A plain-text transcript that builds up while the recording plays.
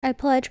I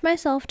pledge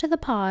myself to the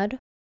pod.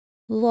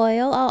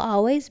 Loyal I'll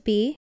always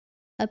be.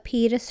 A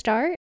P to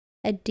start,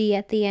 a D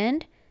at the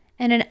end,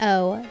 and an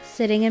O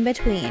sitting in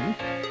between.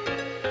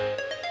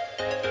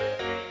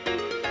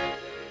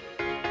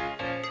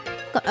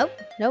 Oh,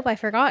 nope, I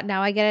forgot.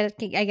 Now I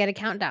get a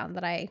countdown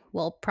that I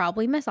will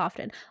probably miss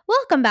often.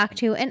 Welcome back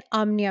to An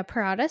Omnia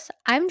Paratus.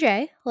 I'm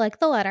Jay, like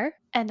the letter.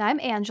 And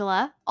I'm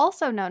Angela,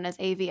 also known as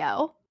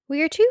AVO.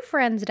 We are two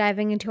friends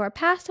diving into our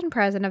past and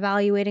present,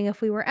 evaluating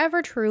if we were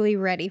ever truly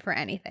ready for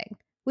anything.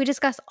 We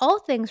discuss all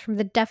things from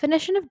the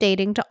definition of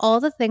dating to all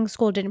the things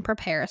school didn't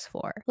prepare us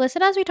for.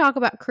 Listen as we talk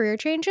about career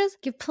changes,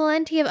 give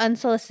plenty of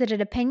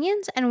unsolicited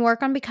opinions, and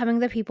work on becoming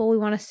the people we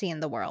want to see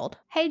in the world.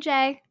 Hey,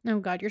 Jay. Oh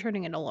god, you're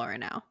turning into Laura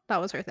now. That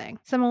was her thing.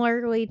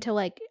 Similarly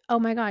to oh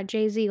my god,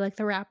 Jay-Z, like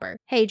the rapper.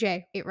 Hey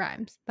Jay, it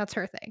rhymes. That's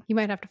her thing. You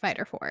might have to fight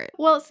her for it.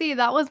 Well, see,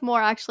 that was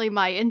more actually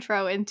my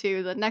intro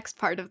into the next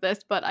part of this,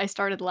 but I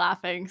started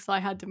laughing, so I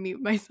had to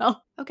mute myself.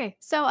 Okay,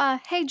 so,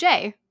 hey,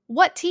 Jay.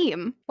 What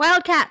team?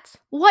 Wildcats!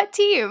 What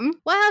team?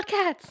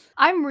 Wildcats!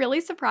 I'm really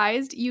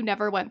surprised you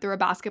never went through a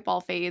basketball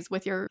phase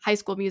with your High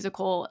School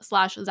Musical /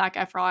 Zac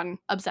Efron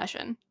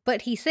obsession.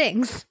 But he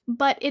sings.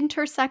 But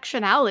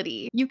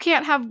intersectionality. You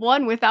can't have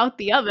one without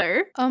the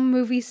other.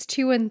 Movies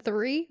 2 and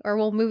 3?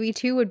 Or movie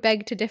 2 would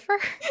beg to differ?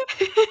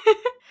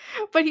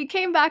 But he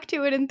came back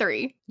to it in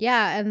 3.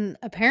 Yeah, and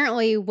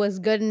apparently was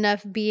good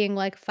enough being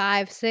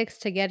 5, 6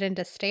 to get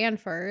into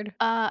Stanford.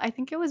 I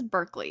think it was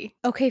Berkeley.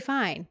 Okay,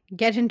 fine.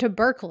 Get into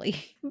Berkeley.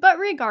 But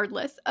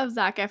regardless of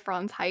Zac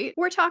Efron's height,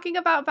 we're talking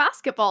about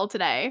basketball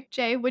today.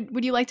 Jay,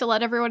 would you like to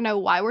let everyone know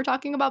why we're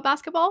talking about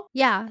basketball?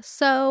 Yeah,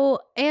 so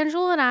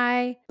Angela and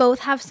I both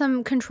have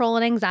some control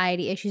and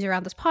anxiety issues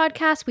around this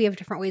podcast. We have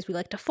different ways we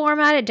like to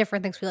format it,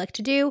 different things we like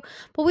to do,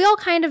 but we all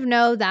kind of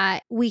know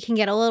that we can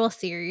get a little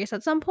serious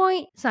at some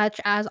point, such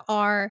as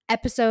our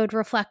episode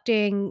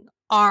reflecting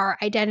our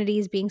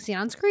identities being seen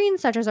on screen,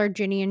 such as our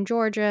Ginny and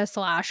Georgia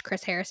 /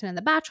 Chris Harrison in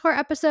The Bachelor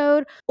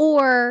episode,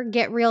 or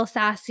get real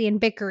sassy and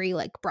bickery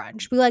like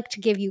Brunch. We like to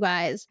give you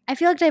guys, I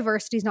feel like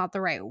diversity is not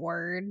the right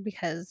word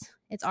because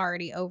it's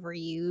already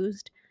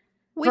overused.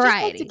 We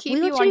variety. Just like to keep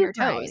you on your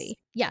toes.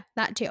 Yeah,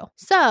 that too.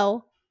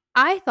 So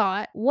I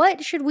thought,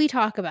 what should we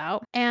talk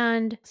about?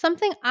 And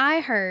something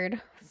I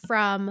heard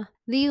from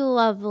the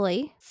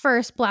lovely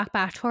first Black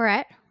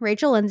Bachelorette,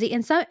 Rachel Lindsay,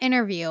 in some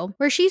interview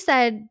where she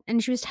said,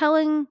 and she was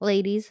telling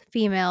ladies,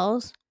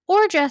 females,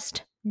 or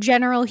just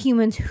general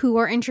humans who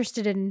are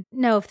interested in,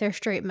 no, if they're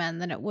straight men,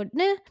 then it would,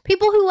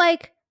 people who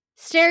like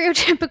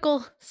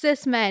stereotypical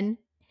cis men,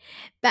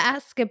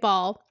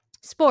 basketball,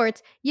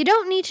 sports, you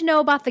don't need to know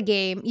about the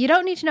game. You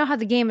don't need to know how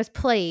the game is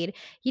played.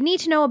 You need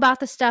to know about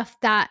the stuff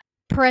that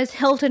Perez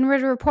Hilton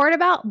would report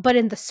about, but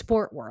in the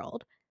sport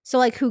world.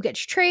 So who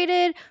gets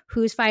traded,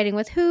 who's fighting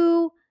with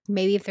who,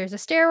 maybe if there's a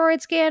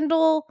steroid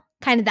scandal,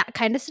 kind of that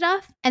kind of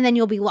stuff. And then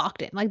you'll be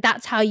locked in.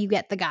 That's how you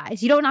get the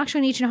guys. You don't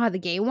actually need to know how the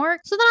game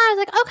works. So then I was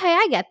like, okay,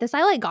 I get this.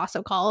 I like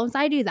gossip columns.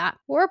 I do that.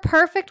 We're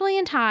perfectly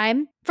in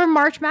time for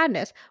March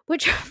Madness,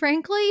 which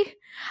frankly,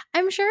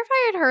 I'm sure if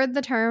I had heard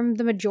the term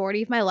the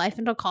majority of my life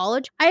until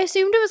college, I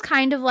assumed it was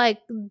kind of like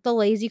the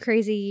lazy,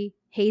 crazy,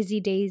 hazy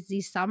daisy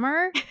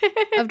summer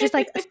of just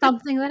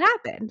something that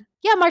happened.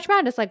 Yeah, March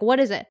Madness, what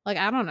is it?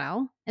 I don't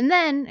know. And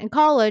then in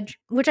college,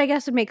 which I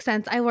guess would make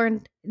sense, I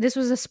learned this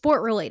was a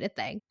sport related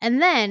thing.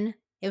 And then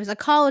it was a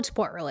college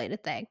sport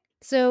related thing.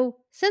 So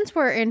since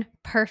we're in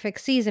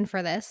perfect season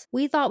for this,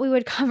 we thought we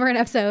would cover an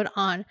episode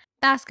on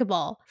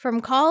basketball, from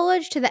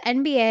college to the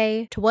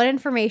NBA, to what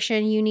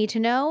information you need to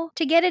know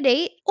to get a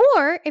date,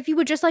 or if you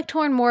would just like to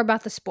learn more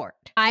about the sport.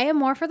 I am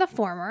more for the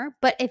former,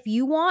 but if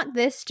you want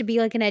this to be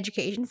an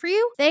education for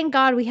you, thank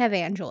God we have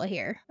Angela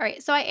here. All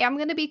right, so I am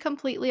going to be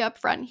completely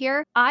upfront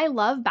here. I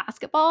love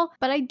basketball,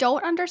 but I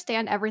don't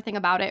understand everything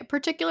about it,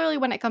 particularly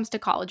when it comes to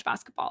college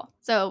basketball.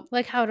 So,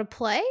 how to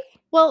play?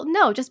 Well,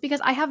 no, just because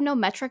I have no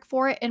metric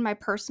for it in my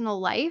personal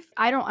life,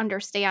 I don't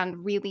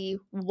understand really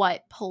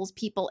what pulls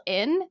people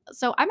in.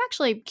 So I'm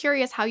actually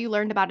curious how you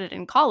learned about it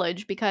in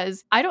college,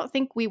 because I don't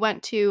think we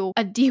went to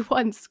a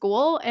D1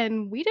 school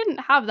and we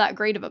didn't have that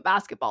great of a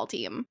basketball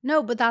team.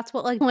 No, but that's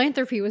what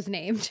philanthropy was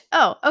named.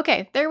 Oh,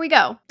 okay. There we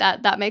go.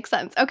 That makes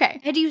sense.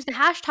 Okay. I had to use the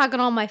hashtag on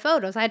all my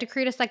photos. I had to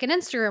create a second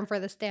Instagram for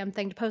this damn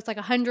thing to post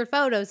 100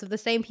 photos of the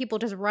same people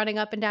just running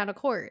up and down a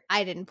court.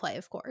 I didn't play,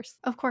 of course.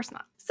 Of course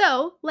not.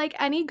 So, like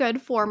any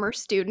good former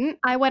student,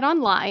 I went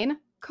online,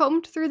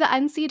 combed through the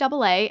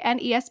NCAA and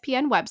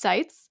ESPN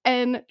websites,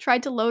 and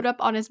tried to load up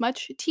on as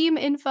much team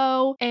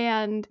info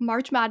and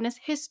March Madness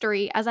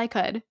history as I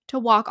could to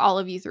walk all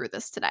of you through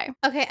this today.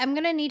 Okay, I'm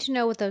going to need to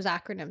know what those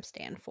acronyms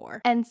stand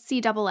for.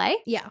 NCAA?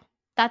 Yeah.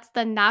 That's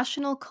the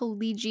National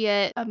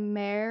Collegiate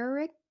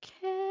American?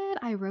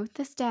 I wrote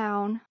this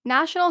down.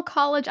 National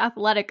College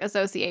Athletic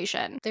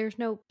Association. There's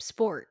no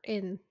sport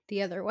in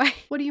the other way.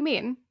 What do you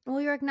mean?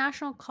 Well, you're like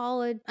national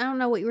college. I don't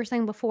know what you were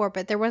saying before,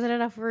 but there wasn't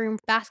enough room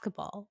for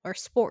basketball or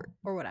sport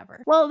or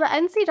whatever. Well, the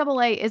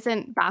NCAA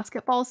isn't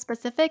basketball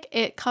specific.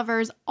 It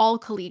covers all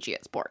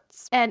collegiate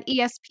sports. And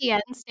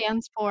ESPN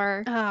stands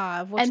for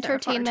Of which there are far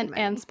too Entertainment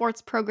many. and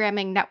Sports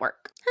Programming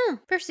Network.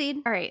 Proceed.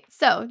 All right.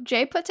 So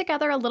Jay put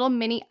together a little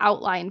mini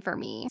outline for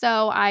me.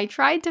 So I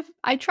tried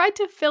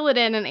to fill it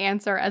in and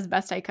answer as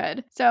best I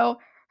could. So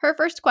her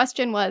first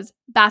question was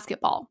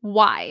basketball.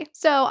 Why?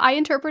 So I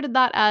interpreted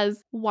that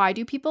as, why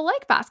do people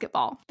like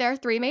basketball? There are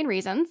three main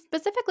reasons,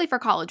 specifically for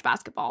college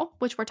basketball,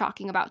 which we're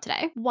talking about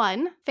today.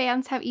 One,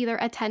 fans have either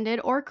attended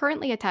or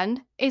currently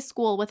attend a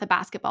school with a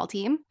basketball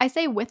team. I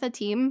say with a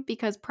team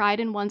because pride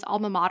in one's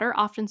alma mater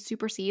often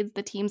supersedes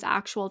the team's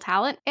actual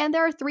talent, and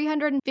there are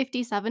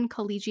 357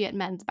 collegiate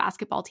men's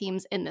basketball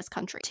teams in this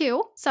country.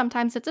 Two,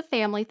 sometimes it's a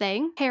family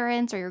thing.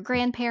 Parents or your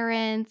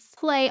grandparents,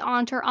 play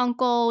aunt or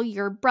uncle,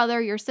 your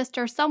brother, your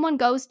sister, someone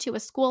goes to a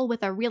school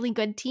with a really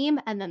good team,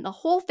 and then the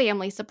whole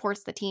family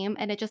supports the team,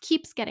 and it just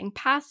keeps getting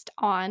passed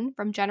on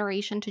from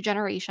generation to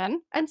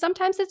generation. And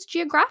sometimes it's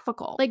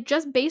geographical. Like,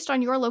 just based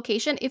on your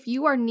location, if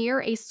you are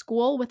near a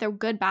school with a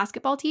good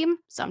basketball team,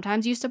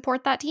 sometimes you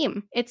support that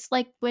team. It's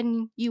like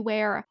when you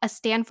wear a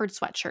Stanford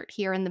sweatshirt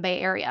here in the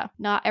Bay Area.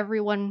 Not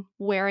everyone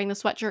wearing the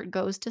sweatshirt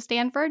goes to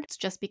Stanford. It's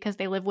just because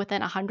they live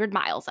within 100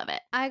 miles of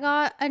it. I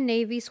got a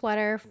navy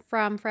sweater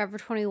from Forever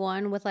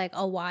 21 with like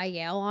a Y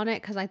Yale on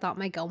it because I thought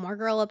my Gilmore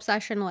Girl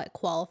obsession like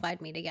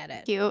qualified me to get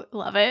it. Cute,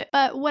 love it.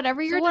 But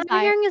whatever your So what I'm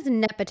desire. hearing is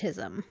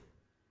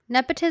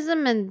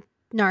nepotism and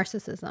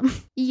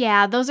narcissism.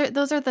 Yeah, those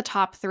are the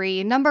top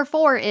three. Number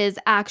 4 is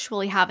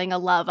actually having a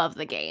love of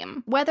the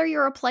game, whether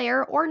you're a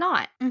player or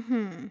not.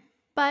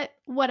 But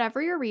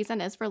whatever your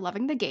reason is for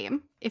loving the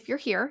game, if you're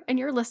here and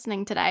you're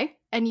listening today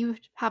and you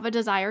have a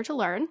desire to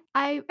learn,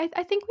 I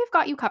think we've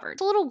got you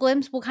covered. A little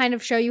glimpse will kind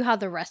of show you how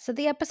the rest of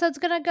the episode's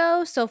gonna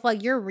go. So if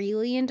like you're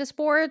really into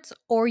sports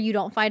or you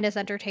don't find us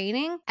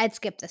entertaining, I'd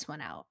skip this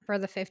one out for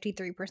the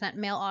 53%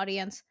 male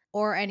audience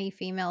or any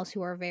females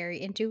who are very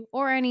into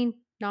or any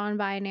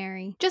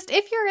non-binary. Just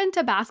if you're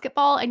into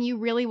basketball and you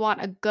really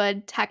want a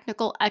good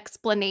technical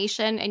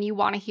explanation and you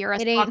want to hear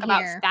us It talk ain't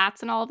about here.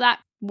 stats and all of that,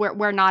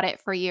 we're not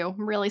it for you.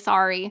 I'm really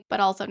sorry,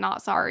 but also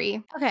not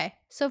sorry. Okay,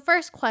 so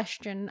first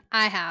question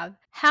I have.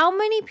 How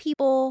many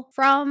people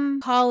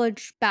from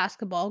college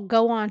basketball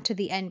go on to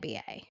the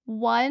NBA?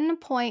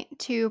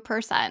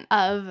 1.2%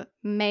 of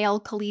male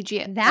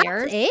collegiate That's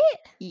players. it?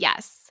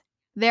 Yes.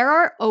 There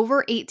are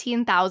over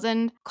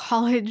 18,000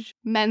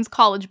 men's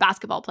college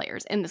basketball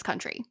players in this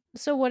country.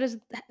 So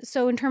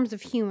in terms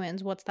of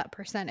humans, what's that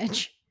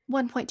percentage?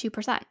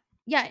 1.2%.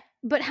 Yeah,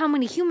 but how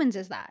many humans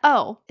is that?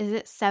 Oh, is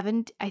it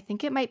 7? I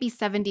think it might be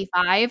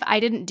 75. I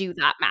didn't do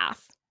that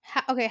math.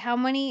 How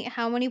many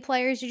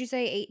players did you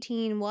say?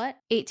 18 what?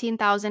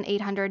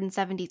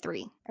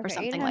 18,873 or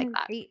something like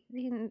that.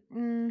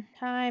 18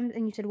 times,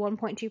 and you said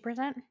 1.2%?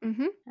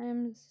 Mm-hmm.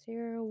 Times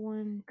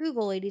 0.1.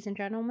 Google, ladies and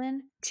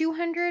gentlemen.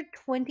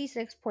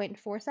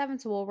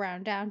 226.47, so we'll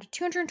round down to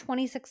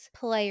 226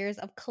 players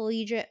of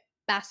collegiate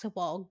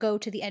basketball go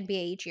to the NBA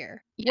each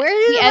year. Yeah, Where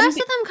do the rest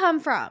of them come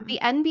from? The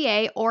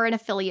NBA or an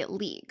affiliate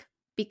league.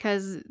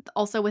 Because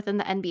also within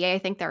the NBA, I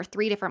think there are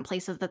 3 different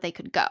places that they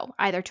could go,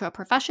 either to a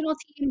professional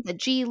team, the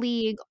G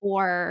League,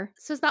 or...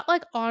 So is that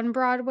like on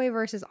Broadway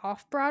versus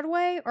off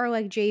Broadway, or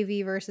like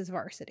JV versus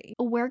varsity?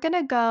 We're going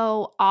to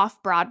go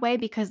off Broadway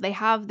because they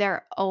have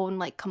their own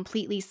like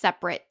completely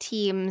separate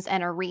teams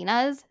and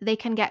arenas. They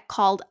can get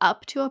called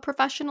up to a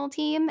professional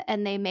team,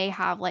 and they may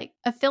have like...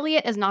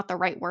 Affiliate is not the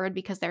right word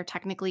because they're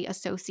technically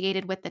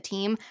associated with the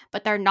team,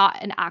 but they're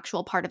not an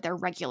actual part of their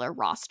regular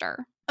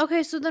roster.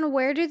 Okay, so then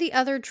where do the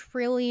other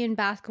trillion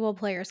basketball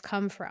players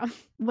come from?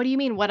 What do you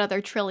mean, what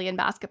other trillion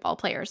basketball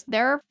players?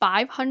 There are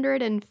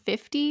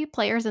 550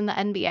 players in the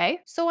NBA.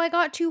 So I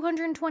got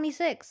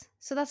 226.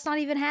 So that's not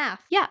even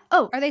half. Yeah.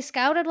 Oh. Are they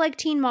scouted like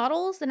teen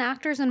models and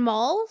actors in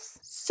malls?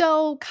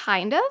 So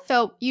kind of.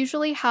 So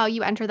usually how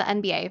you enter the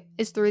NBA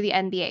is through the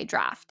NBA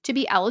draft. To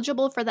be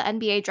eligible for the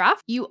NBA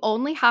draft, you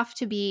only have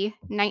to be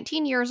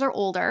 19 years or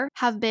older,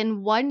 have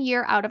been 1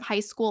 year out of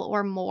high school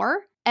or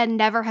more, and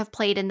never have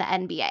played in the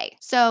NBA.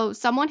 So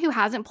someone who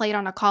hasn't played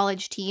on a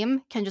college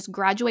team can just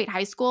graduate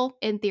high school,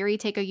 in theory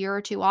take a year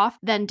or 2 off,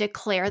 then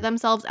declare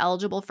themselves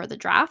eligible for the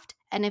draft.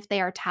 And if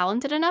they are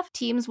talented enough,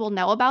 teams will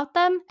know about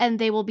them and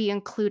they will be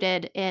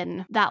included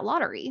in that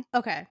lottery.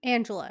 Okay,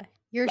 Angela,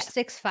 you're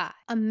 6'5",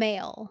 a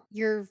male.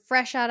 You're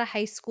fresh out of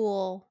high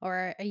school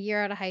or a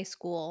year out of high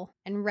school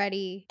and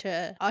ready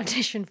to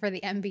audition for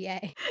the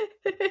NBA.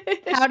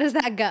 How does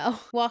that go?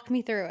 Walk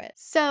me through it.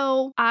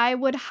 So I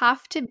would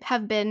have to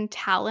have been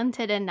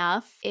talented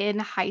enough in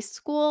high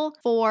school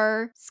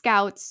for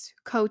scouts,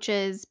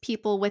 coaches,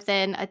 people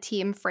within a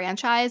team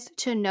franchise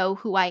to know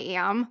who I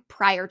am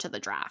prior to the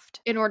draft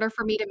in order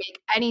for me to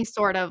make any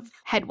sort of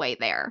headway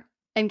there.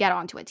 and get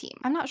onto a team.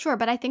 I'm not sure,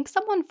 but I think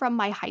someone from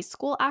my high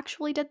school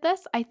actually did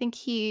this. I think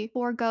he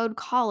foregoed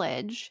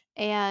college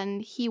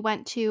and he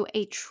went to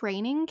a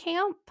training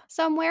camp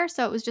somewhere.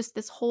 So it was just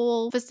this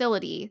whole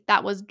facility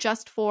that was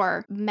just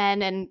for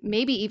men and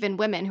maybe even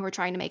women who were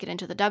trying to make it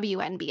into the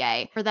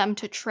WNBA for them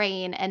to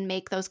train and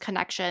make those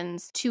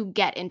connections to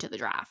get into the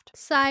draft.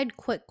 Side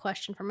quick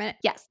question for a minute.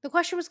 Yes. The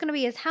question was going to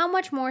be is how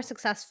much more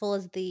successful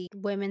is the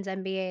women's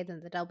NBA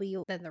than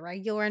the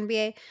regular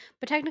NBA?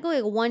 But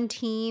technically one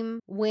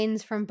team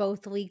wins from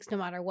both leagues no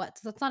matter what.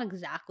 So that's not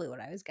exactly what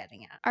I was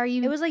getting at. Are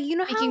you It was like, you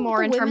know how thinking more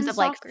the in terms women's of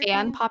like soccer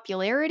fan team-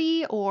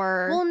 popularity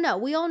or Well, no,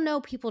 we all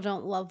know people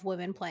don't love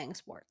women playing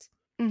sports.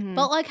 Mhm.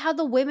 But like how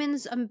the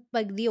women's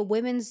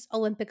women's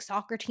Olympic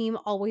soccer team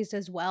always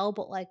does well,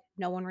 but like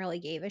no one really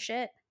gave a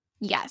shit.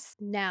 Yes.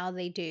 Now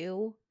they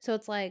do. So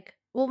it's like,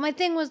 well, my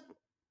thing was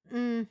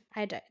I'm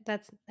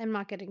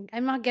not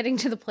getting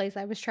to the place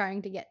I was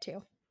trying to get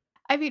to.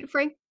 I mean,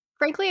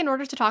 frankly, in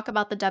order to talk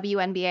about the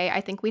WNBA,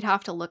 I think we'd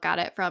have to look at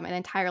it from an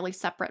entirely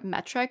separate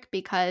metric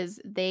because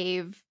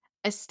they've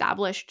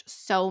established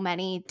so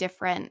many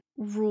different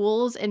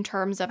rules in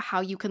terms of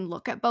how you can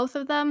look at both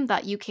of them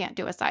that you can't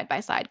do a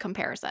side-by-side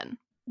comparison.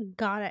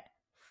 Got it.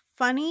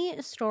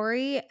 Funny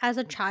story, as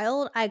a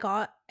child, I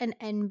got an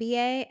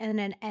NBA and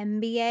an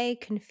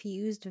NBA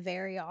confused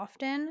very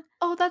often.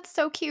 Oh, that's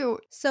so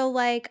cute. So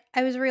like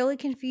I was really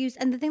confused,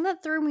 and the thing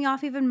that threw me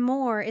off even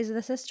more is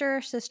the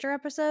sister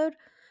episode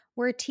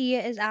where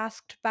Tia is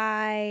asked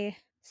by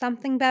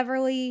something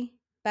Beverly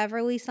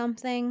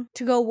something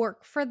to go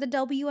work for the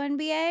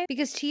WNBA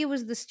because Tia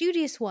was the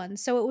studious one,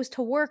 so it was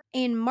to work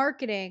in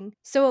marketing,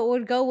 so it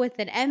would go with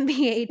an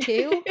MBA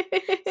too.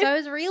 So I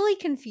was really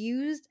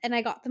confused, and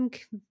I got them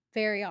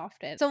very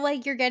often. So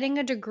like you're getting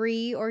a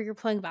degree or you're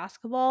playing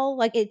basketball,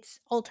 like it's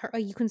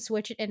you can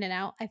switch it in and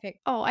out. I think.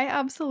 Oh, I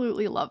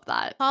absolutely love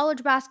that.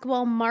 College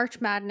basketball,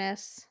 March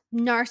Madness,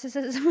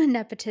 narcissism and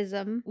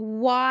nepotism.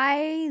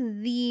 Why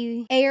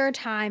the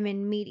airtime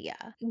in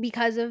media?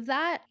 Because of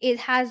that,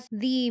 it has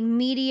the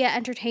media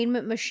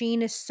entertainment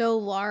machine is so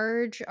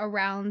large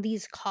around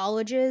these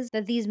colleges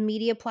that these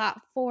media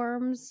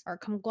platforms or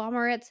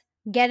conglomerates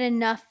get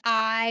enough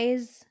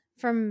eyes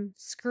from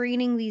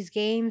screening these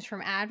games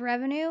from ad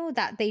revenue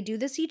that they do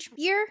this each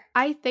year?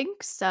 I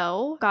think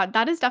so. God,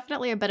 that is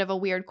definitely a bit of a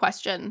weird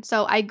question.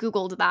 So I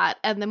Googled that,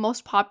 and the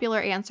most popular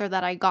answer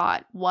that I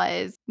got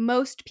was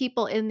most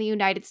people in the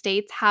United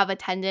States have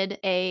attended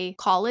a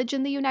college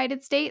in the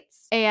United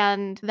States,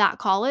 and that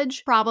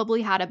college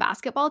probably had a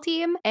basketball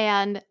team,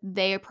 and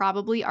they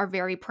probably are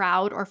very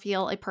proud or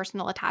feel a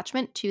personal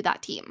attachment to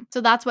that team. So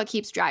that's what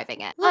keeps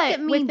driving it. Look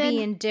at me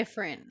being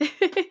different.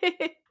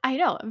 I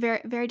know,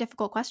 very, very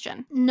difficult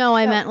question. No,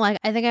 I meant like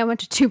I think I went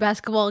to 2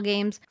 basketball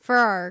games for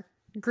our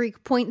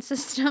Greek point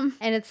system,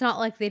 and it's not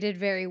like they did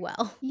very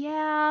well.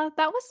 Yeah,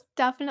 that was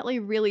definitely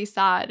really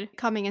sad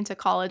coming into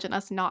college and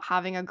us not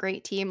having a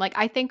great team. Like,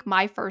 I think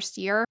my first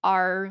year,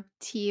 our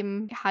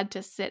team had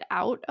to sit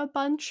out a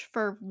bunch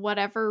for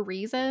whatever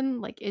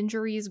reason, like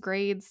injuries,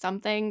 grades,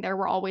 something. There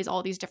were always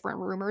all these different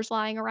rumors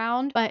lying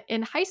around. But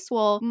in high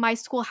school, my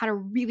school had a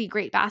really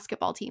great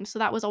basketball team. So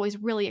that was always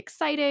really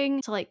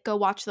exciting to like go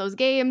watch those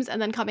games.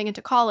 And then coming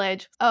into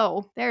college,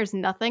 oh, there's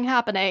nothing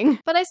happening.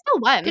 But I still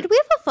went. Did we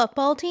have a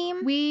football team?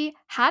 We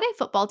had a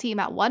football team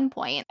at one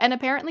point, and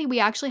apparently we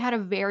actually had a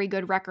very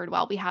good record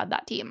while we had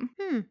that team.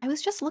 I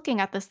was just looking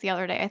at this the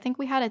other day. I think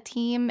we had a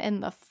team in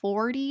the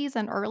 40s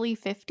and early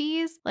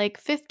 50s, like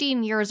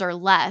 15 years or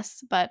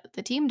less, but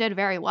the team did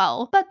very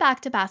well. But back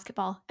to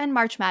basketball and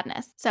March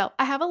Madness. So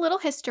I have a little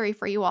history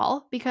for you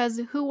all, because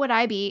who would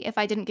I be if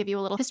I didn't give you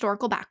a little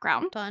historical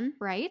background? Done.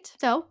 Right?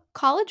 So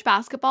college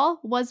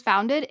basketball was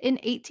founded in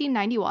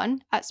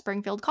 1891 at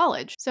Springfield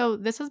College. So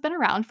this has been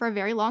around for a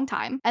very long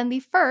time. And the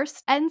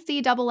first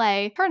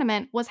NCAA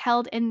tournament was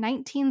held in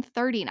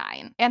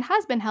 1939 and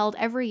has been held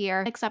every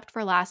year except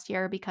for last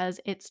year because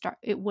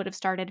it would have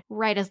started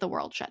right as the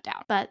world shut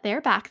down. But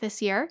they're back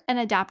this year and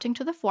adapting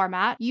to the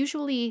format.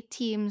 Usually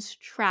teams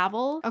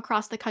travel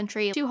across the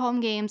country to home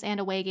games and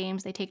away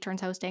games. They take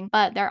turns hosting,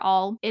 but they're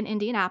all in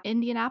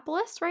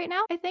Indianapolis right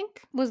now, I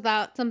think. Was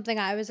that something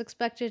I was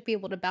expected to be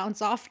able to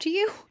bounce off to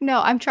you?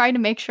 No, I'm trying to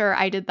make sure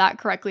I did that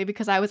correctly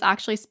because I was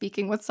actually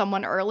speaking with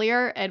someone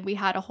earlier and we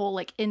had a whole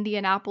like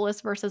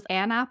Indianapolis versus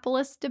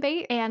Annapolis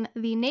debate. And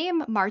the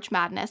name March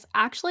Madness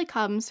actually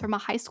comes from a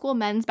high school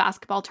men's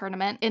basketball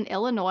tournament in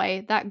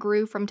Illinois that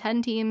grew from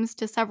 10 teams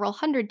to several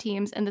hundred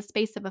teams in the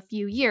space of a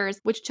few years,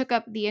 which took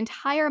up the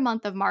entire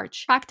month of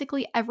March,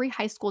 practically every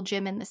high school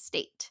gym in the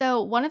state.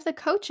 So one of the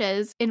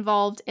coaches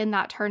involved in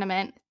that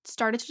tournament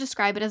started to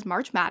describe it as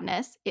March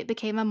Madness. It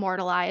became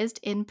immortalized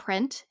in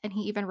print, and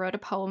he even wrote a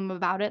poem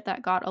about it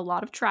that got a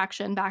lot of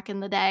traction back in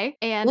the day.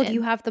 And Well, do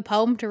you have the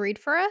poem to read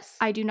for us?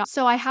 I do not.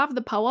 So I have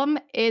the poem.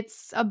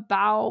 It's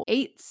about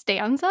 8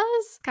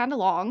 stanzas, kind of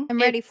long. I'm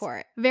ready for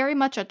it. Very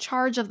much a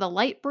Charge of the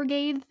Light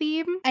Brigade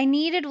theme. I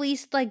need at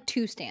least like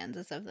 2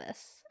 stanzas of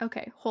this.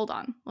 Okay, hold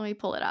on. Let me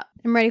pull it up.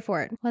 I'm ready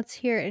for it. Let's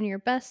hear it in your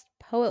best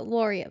poet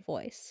laureate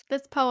voice.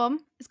 This poem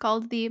is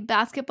called The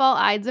Basketball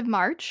Ides of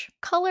March.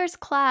 Colors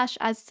clash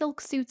as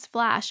silk suits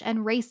flash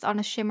and race on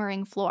a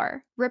shimmering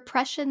floor.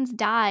 Repressions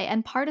die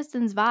and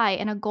partisans vie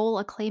in a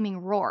goal-acclaiming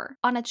roar.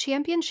 On a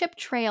championship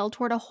trail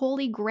toward a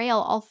holy grail,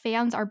 all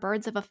fans are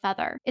birds of a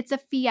feather. It's a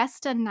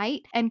fiesta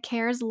night and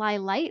cares lie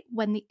light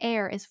when the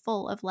air is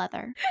full of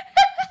leather.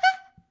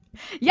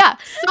 Yeah,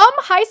 some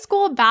high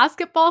school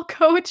basketball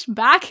coach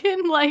back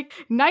in like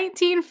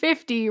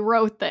 1950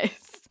 wrote this.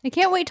 I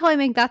can't wait till I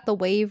make that the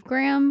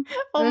wavegram.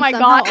 Oh And my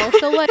somehow god.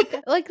 Also,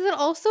 then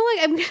also,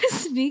 I'm gonna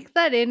sneak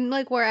that in,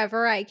 like,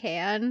 wherever I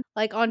can,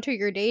 like, onto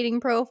your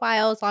dating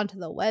profiles, onto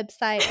the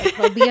website. Like,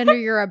 it'll be under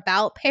your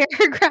about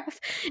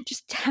paragraph,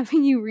 just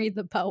having you read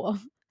the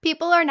poem.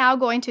 People are now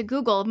going to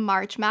Google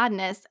March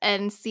Madness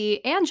and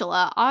see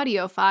Angela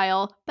audio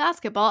file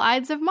Basketball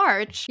Ides of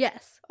March.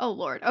 Yes. Oh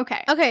lord.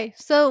 Okay. Okay,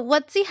 so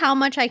let's see how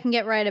much I can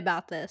get right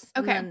about this.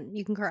 Okay. And then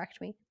you can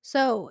correct me.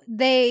 So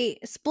they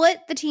split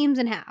the teams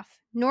in half.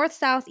 North,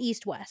 south,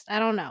 east, west. I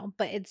don't know,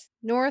 but it's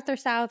north or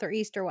south or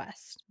east or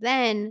west.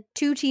 Then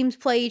 2 teams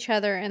play each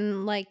other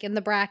in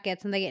the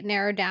brackets, and they get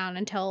narrowed down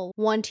until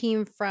one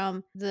team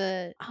from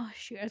the I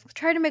was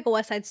trying to make a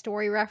West Side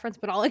Story reference,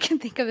 but all I can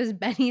think of is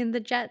Benny and the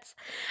Jets.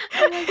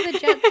 I like the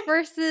Jets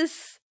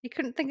versus I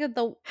couldn't think of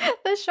the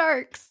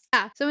Sharks.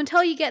 Yeah. So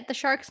until you get the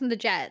Sharks and the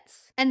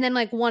Jets, and then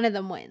like one of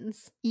them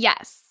wins.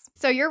 Yes.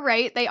 So you're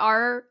right. They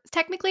are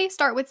technically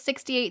start with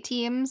 68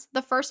 teams.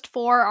 The first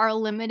 4 are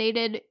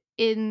eliminated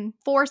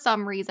for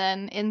some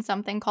reason in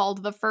something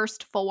called the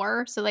first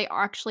 4, so they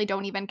actually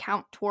don't even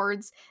count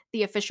towards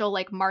the official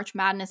like March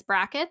Madness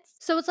brackets.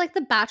 So it's like The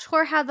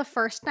Bachelor had the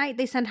first night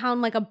they send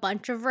down like a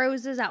bunch of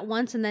roses at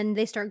once, and then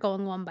they start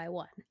going one by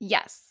one.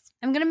 Yes.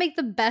 I'm gonna make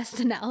the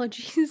best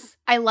analogies.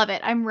 I love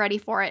it. I'm ready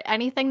for it.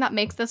 Anything that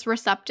makes this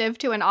receptive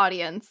to an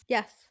audience.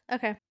 Yes.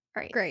 Okay.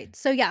 Right. Great.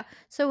 So yeah.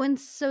 So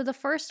the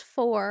first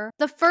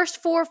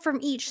 4 from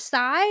each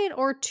side,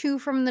 or 2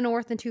 from the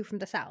north and 2 from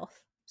the south?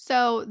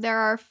 So there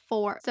are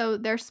 4. So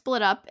they're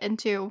split up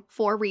into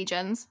 4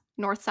 regions: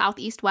 north, south,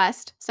 east,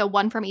 west. So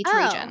 1 from each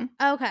region.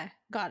 Okay.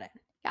 Got it.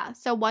 Yeah.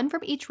 So 1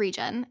 from each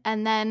region,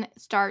 and then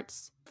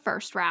starts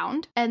first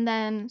round. And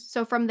then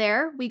so from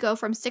there we go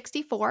from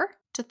 64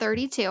 to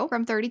 32,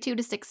 from 32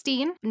 to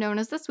 16, known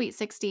as the Sweet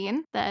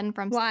 16. Then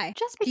from Why?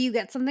 Do you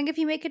get something if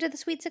you make it to the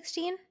Sweet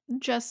 16?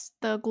 Just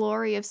the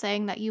glory of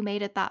saying that you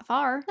made it that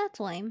far.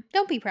 That's lame.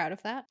 Don't be proud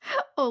of that.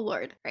 Oh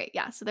lord. Right,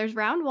 yeah. So there's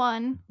round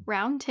 1,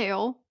 round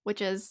 2,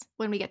 which is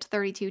when we get to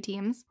 32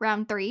 teams,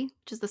 round 3,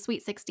 which is the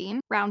Sweet 16,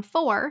 round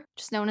 4,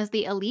 which is known as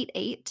the Elite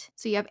 8.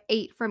 So you have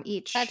 8 from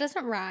each. That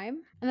doesn't rhyme,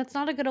 and that's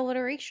not a good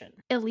alliteration.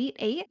 Elite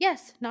 8?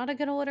 Yes, not a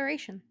good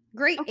alliteration.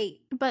 Great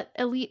 8. But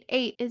Elite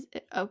 8 is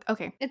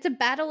okay. It's a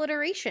bad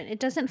alliteration. It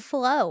doesn't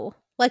flow.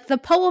 Like the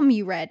poem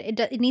you read,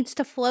 it needs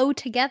to flow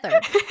together.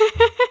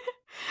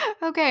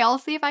 Okay, I'll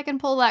see if I can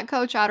pull that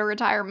coach out of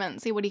retirement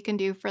and see what he can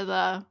do for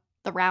the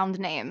round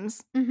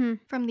names. Mm-hmm.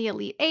 From the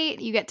Elite 8,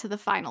 you get to the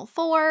Final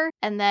 4,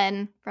 and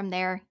then from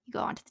there, you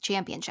go on to the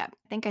championship.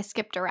 I think I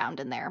skipped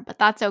around in there, but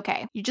that's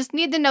okay. You just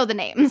need to know the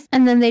names.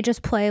 And then they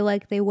just play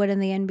like they would in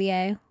the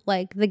NBA.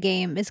 Like the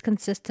game is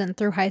consistent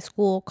through high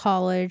school,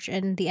 college,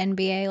 and the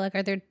NBA. Like,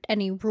 are there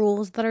any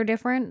rules that are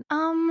different?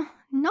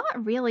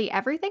 Not really.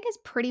 Everything is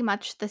pretty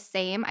much the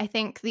same. I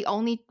think the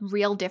only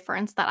real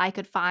difference that I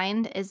could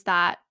find is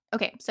that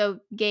okay, so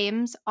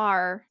games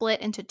are split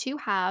into 2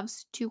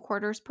 halves, 2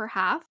 quarters per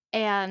half,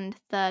 and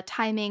the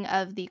timing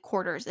of the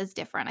quarters is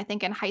different. I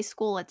think in high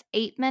school it's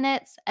 8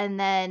 minutes, and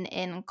then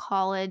in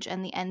college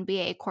and the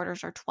NBA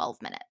quarters are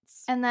 12 minutes.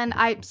 And then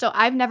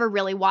I've never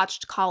really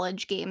watched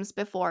college games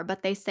before,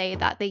 but they say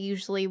that they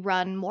usually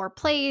run more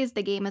plays,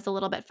 the game is a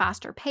little bit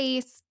faster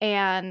pace,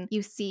 and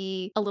you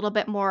see a little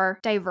bit more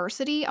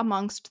diversity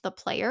amongst the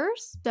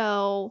players.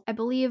 So I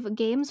believe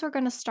games are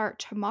going to start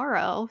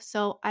tomorrow,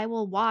 so I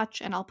will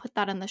watch and I'll put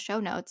that in the show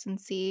notes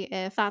and see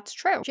if that's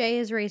true. Jay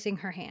is raising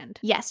her hand.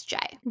 Yes,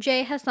 Jay.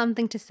 Jay has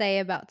something to say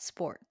about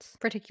sports,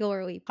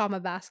 particularly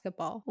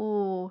basketball.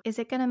 Ooh, is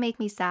it going to make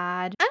me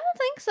sad? I don't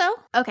think so.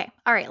 Okay,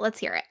 all right, let's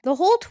hear it. The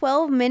whole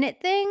 12-minute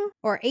thing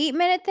or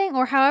 8-minute thing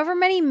or however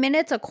many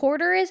minutes a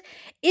quarter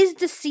is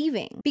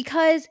deceiving,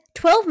 because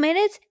 12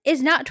 minutes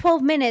is not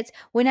 12 minutes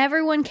when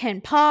everyone can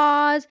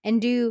pause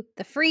and do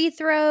the free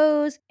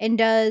throws and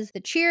does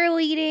the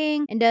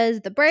cheerleading and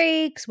does the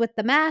breaks with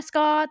the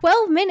mascot.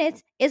 12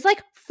 minutes is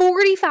like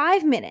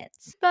 45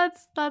 minutes.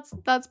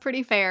 That's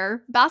pretty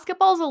fair.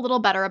 Basketball's a little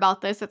better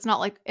about this. It's not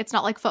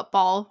like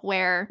football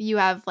where you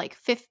have like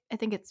I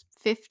think it's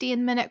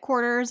 15-minute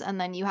quarters and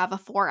then you have a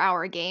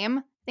 4-hour game.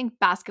 I think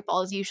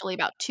basketball is usually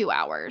about 2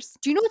 hours.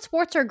 Do you know what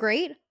sports are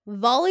great?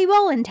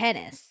 volleyball and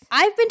tennis.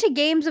 I've been to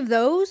games of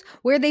those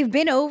where they've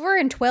been over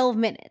in 12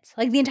 minutes.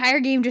 Like the entire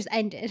game just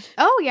ended.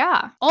 Oh,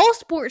 yeah. All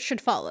sports should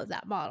follow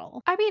that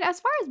model. I mean, as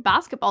far as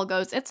basketball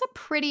goes, it's a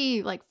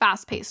pretty like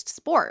fast-paced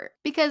sport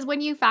because when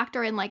you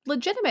factor in like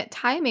legitimate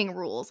timing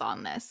rules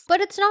on this.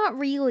 But it's not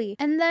really.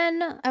 And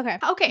then, okay.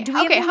 Okay, Do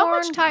we have how more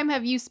much time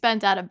have you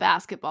spent at a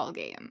basketball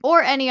game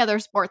or any other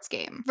sports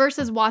game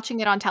versus watching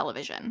it on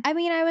television? I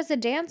mean, I was a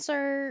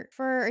dancer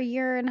for a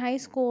year in high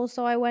school,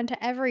 so I went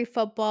to every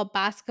football,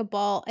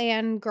 basketball,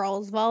 and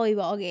girls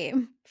volleyball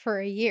game for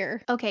a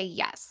year. Okay,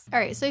 yes. All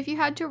right, so if you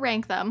had to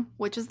rank them,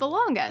 which is the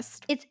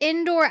longest? It's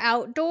indoor,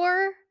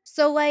 outdoor.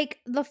 So, like,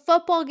 the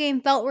football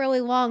game felt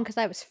really long because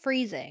I was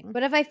freezing.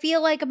 But if I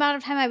feel like amount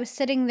of time I was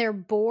sitting there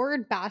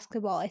bored,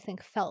 basketball, I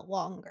think, felt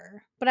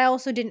longer. But I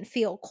also didn't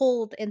feel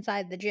cold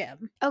inside the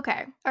gym.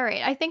 Okay. All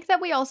right. I think that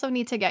we also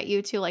need to get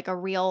you to like a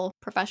real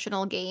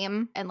professional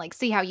game and like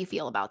see how you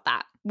feel about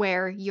that,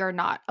 where you're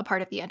not a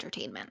part of the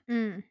entertainment.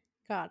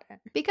 Got it.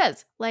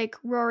 Because, like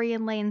Rory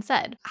and Lane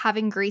said,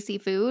 having greasy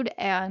food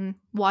and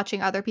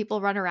watching other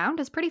people run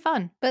around is pretty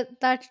fun. But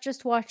that's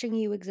just watching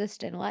you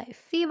exist in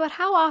life. See, but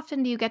how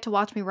often do you get to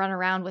watch me run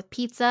around with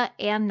pizza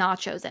and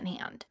nachos in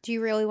hand? Do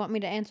you really want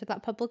me to answer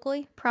that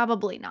publicly?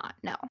 Probably not.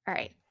 No. All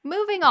right.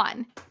 Moving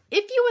on.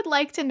 If you would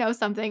like to know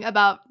something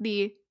about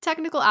the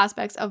technical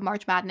aspects of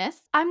March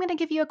Madness, I'm going to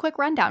give you a quick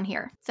rundown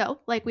here. So,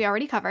 like we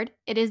already covered,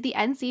 it is the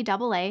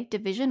NCAA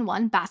Division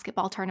I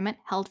basketball tournament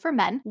held for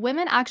men.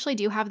 Women actually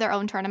do have their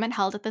own tournament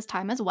held at this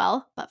time as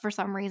well, but for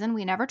some reason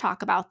we never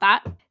talk about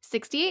that.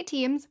 68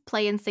 teams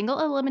play in single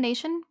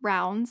elimination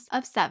rounds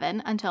of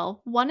 7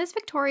 until one is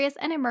victorious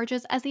and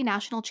emerges as the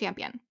national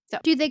champion. So,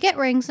 do they get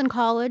rings in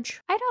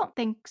college? I don't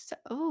think so.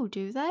 Oh,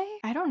 do they?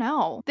 I don't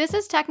know. This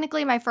is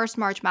technically my first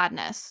March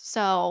Madness,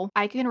 so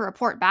I can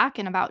report back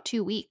in about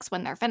 2 weeks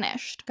when they're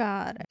finished.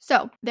 Got it.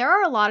 So there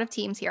are a lot of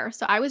teams here,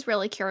 so I was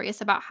really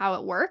curious about how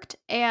it worked,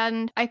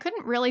 and I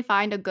couldn't really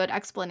find a good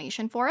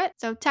explanation for it.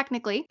 So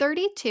technically,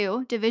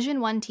 32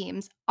 Division I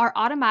teams are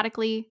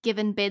automatically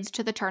given bids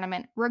to the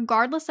tournament,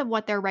 regardless of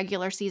what their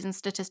regular season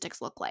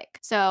statistics look like.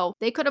 So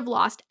they could have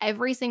lost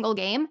every single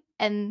game,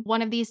 and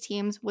one of these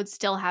teams would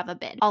still have a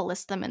bid. I'll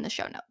list them in the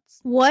show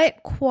notes.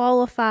 What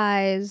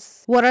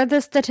qualifies? What are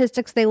the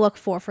statistics they look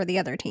for the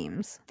other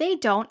teams? They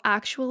don't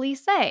actually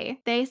say.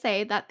 They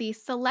say that the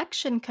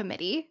selection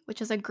committee,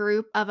 which is a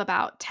group of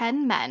about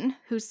 10 men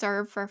who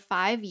serve for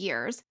 5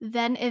 years,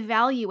 then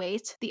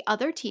evaluate the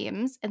other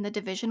teams in the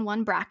Division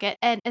I bracket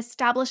and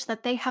establish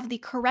that they have the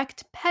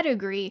correct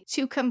pedigree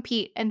to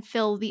compete and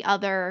fill the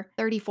other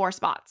 34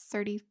 spots,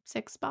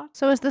 36 spots.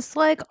 So is this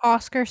like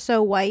Oscar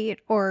So White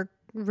or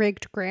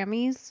rigged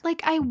Grammys?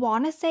 Like, I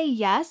want to say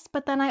yes,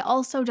 but then I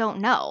also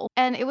don't know.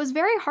 And it was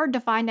very hard to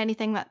find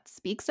anything that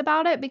speaks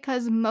about it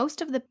because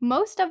most of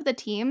the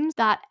teams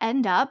that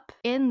end up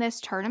in this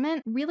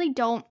tournament really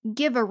don't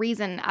give a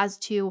reason as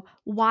to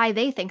why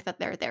they think that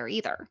they're there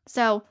either.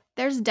 So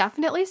there's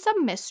definitely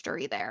some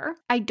mystery there.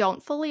 I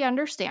don't fully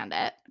understand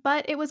it,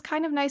 but it was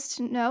kind of nice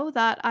to know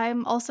that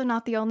I'm also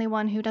not the only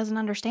one who doesn't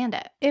understand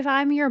it. If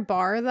I'm your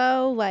bar,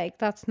 though, like,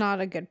 that's not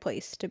a good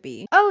place to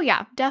be. Oh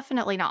yeah,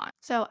 definitely not.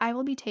 So I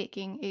will be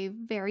taking a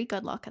very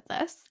good look at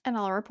this, and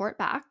I'll report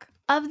back.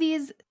 Of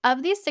these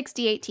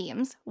 68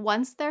 teams,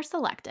 once they're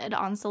selected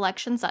on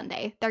Selection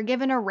Sunday, they're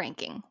given a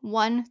ranking,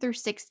 1 through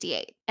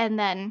 68. And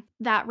then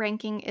that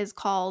ranking is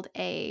called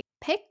a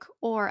pick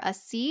or a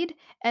seed,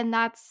 and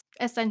that's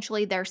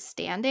essentially their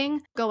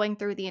standing going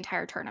through the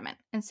entire tournament.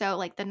 And so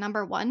like the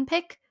number 1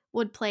 pick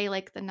would play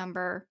like the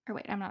number, or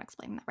wait, I'm not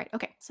explaining that right.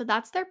 Okay, so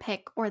that's their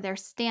pick or their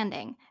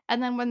standing.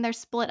 And then when they're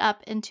split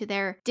up into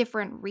their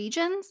different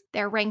regions,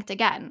 they're ranked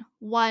again,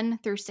 1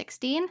 through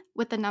 16,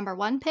 with the number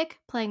 1 pick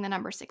playing the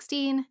number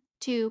 16,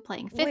 2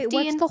 playing 15. Wait,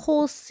 what's the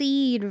whole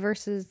seed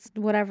versus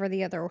whatever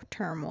the other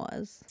term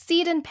was?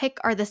 Seed and pick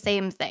are the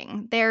same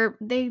thing.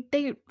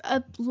 They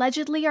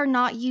allegedly are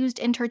not used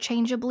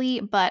interchangeably,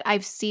 but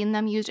I've seen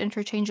them used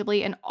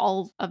interchangeably in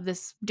all of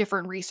this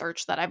different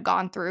research that I've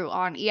gone through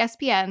on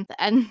ESPN, the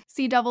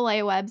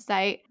NCAA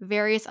website,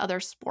 various other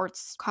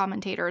sports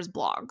commentators'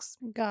 blogs.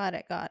 Got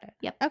it.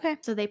 Yep. Okay.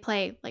 So they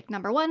play like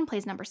number 1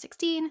 plays number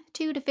 16,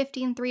 2 to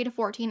 15, 3 to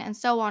 14, and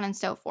so on and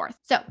so forth.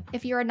 So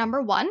if you're a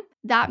number 1,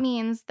 that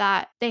means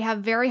that they have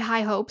very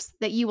high hopes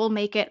that you will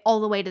make it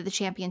all the way to the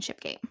championship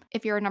game.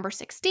 If you're a number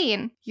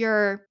 16,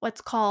 you're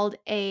what's called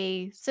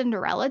a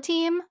Cinderella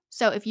team.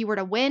 So if you were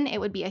to win, it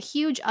would be a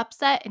huge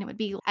upset, and it would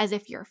be as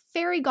if your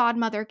fairy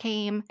godmother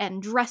came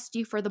and dressed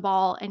you for the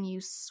ball and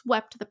you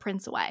swept the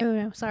prince away. Oh,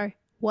 no, sorry.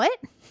 What?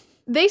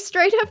 They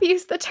straight up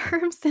use the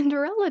term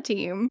Cinderella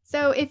team.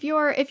 So if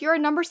you're a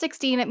number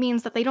 16, it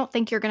means that they don't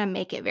think you're going to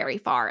make it very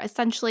far.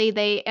 Essentially,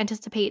 they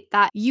anticipate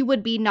that you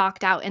would be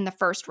knocked out in the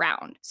first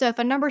round. So if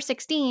a number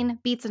 16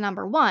 beats a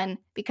number 1,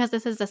 because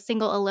this is a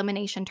single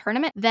elimination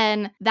tournament,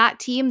 then that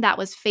team that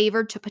was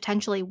favored to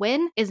potentially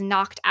win is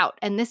knocked out.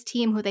 And this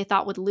team who they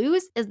thought would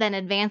lose is then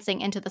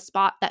advancing into the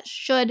spot that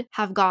should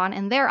have gone,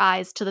 in their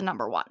eyes, to the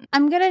number one.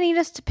 I'm going to need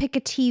us to pick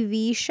a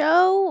TV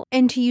show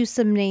and to use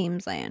some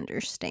names I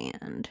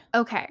understand.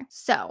 Okay,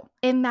 so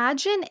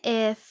imagine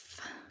if...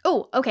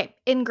 Oh, okay.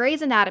 In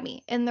Grey's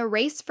Anatomy, in the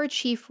race for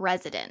chief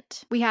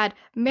resident, we had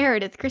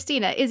Meredith,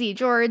 Christina, Izzy,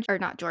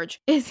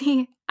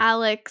 Izzy,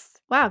 Alex.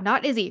 Wow,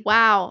 not Izzy.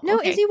 Wow. No,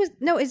 okay.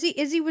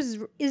 Izzy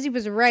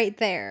was right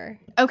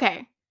there.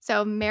 Okay.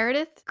 So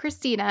Meredith,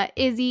 Christina,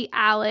 Izzy,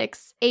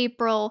 Alex,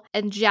 April,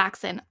 and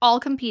Jackson all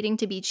competing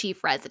to be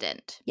chief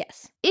resident.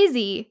 Yes.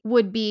 Izzy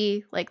would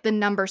be like the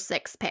number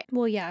 6 pick.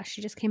 Well, yeah,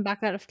 she just came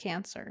back out of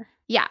cancer.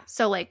 Yeah,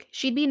 so like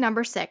she'd be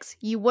number 6.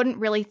 You wouldn't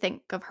really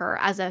think of her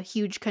as a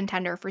huge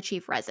contender for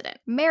chief resident.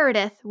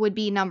 Meredith would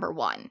be number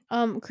 1.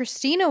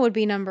 Christina would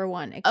be number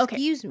 1.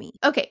 Excuse me.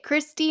 Okay,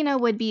 Christina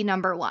would be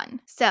number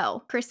 1.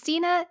 So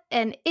Christina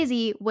and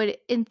Izzy would,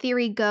 in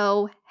theory,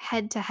 go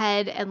head to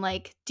head and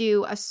like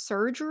do a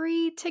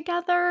surgery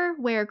together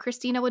where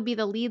Christina would be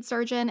the lead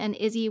surgeon and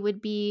Izzy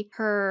would be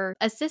her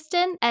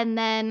assistant. And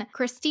then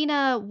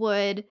Christina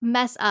would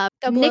mess up,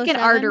 nick an 007?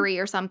 artery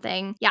or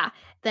something. Yeah.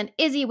 Then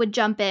Izzy would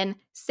jump in,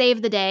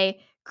 save the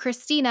day.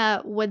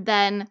 Christina would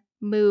then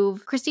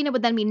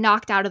be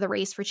knocked out of the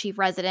race for chief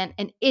resident,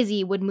 and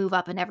Izzy would move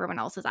up in everyone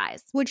else's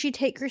eyes. Would she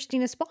take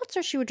Christina's spots,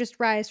 or she would just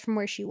rise from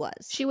where she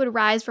was? She would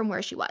rise from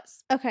where she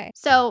was. Okay.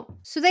 So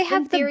they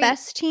have the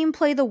best team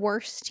play the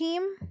worst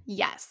team?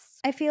 Yes.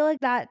 I feel like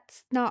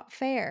that's not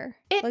fair.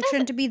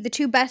 Shouldn't it be the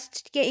 2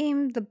 best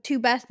game, the 2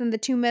 best, and the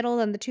 2 middle,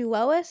 and the 2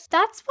 lowest?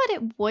 That's what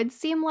it would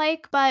seem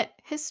like, but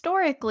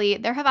historically,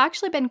 there have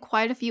actually been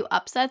quite a few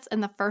upsets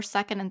in the first,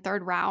 second, and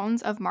third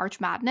rounds of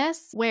March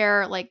Madness,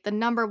 where like the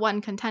number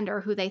 1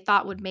 contender who they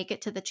thought would make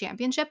it to the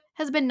championship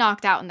has been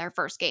knocked out in their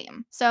first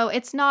game. So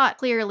it's not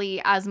clearly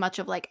as much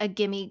of like a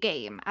gimme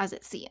game as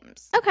it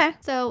seems. Okay.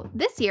 So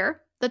this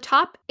year, the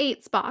top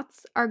 8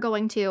 spots are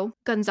going to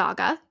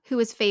Gonzaga, who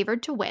is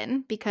favored to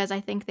win because I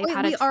think they've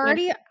had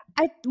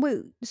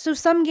so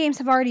some games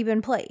have already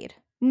been played.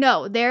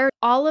 No,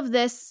 all of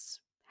this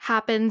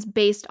happens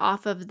based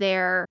off of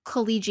their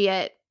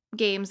collegiate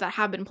games that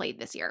have been played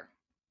this year.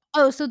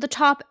 Oh, so the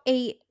top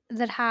 8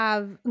 that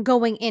have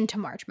going into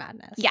March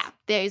Madness. Yeah,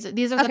 these are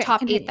the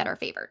top 8 that are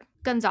favored.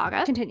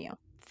 Gonzaga. Continue.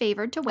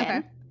 Favored to win.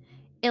 Okay.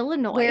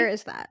 Illinois. Where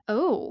is that?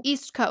 Oh,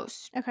 East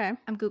Coast. Okay.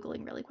 I'm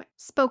Googling really quick.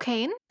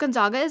 Spokane.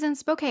 Gonzaga is in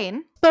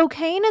Spokane.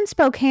 Spokane and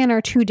Spokane are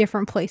 2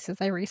 different places,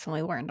 I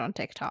recently learned on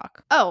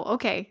TikTok. Oh,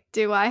 okay.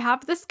 Do I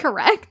have this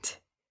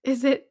correct?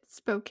 Is it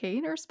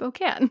Spokane or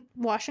Spokane?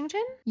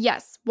 Washington?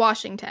 Yes,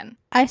 Washington.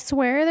 I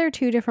swear they're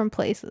 2 different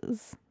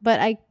places, but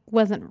I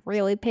wasn't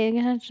really paying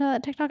attention to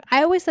that TikTok.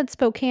 I always said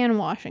Spokane,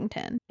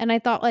 Washington, and I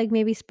thought like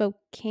maybe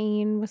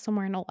Spokane was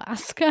somewhere in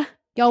Alaska.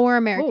 Y'all were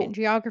American. Oh.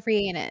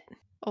 Geography ain't it.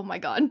 Oh my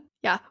god.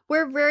 Yeah,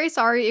 we're very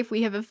sorry if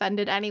we have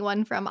offended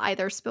anyone from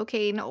either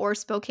Spokane, or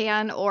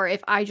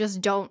if I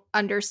just don't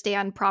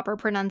understand proper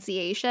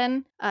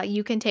pronunciation.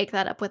 You can take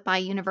that up with my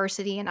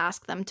university and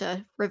ask them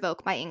to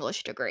revoke my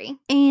English degree.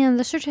 And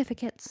the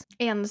certificates.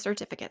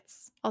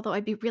 Although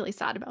I'd be really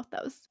sad about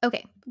those.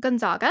 Okay,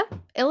 Gonzaga,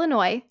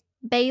 Illinois,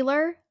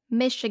 Baylor,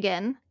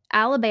 Michigan,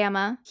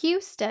 Alabama,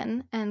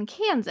 Houston, and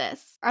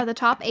Kansas are the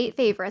top 8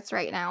 favorites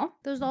right now.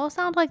 Those all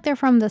sound like they're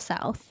from the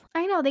South.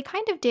 I know, they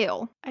kind of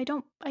do. I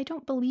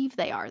don't believe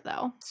they are,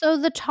 though. So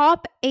the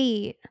top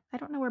 8... I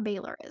don't know where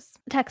Baylor is.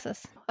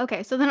 Texas.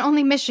 Okay, so then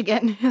only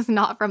Michigan is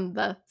not from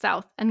the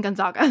South, and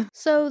Gonzaga.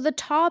 So the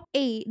top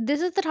 8,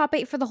 this is the top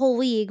 8 for the whole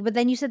league, but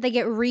then you said they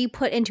get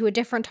re-put into a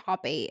different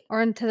top 8,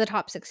 or into the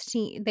top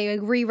 16. They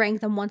re-rank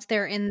them once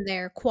they're in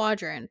their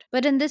quadrant.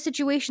 But in this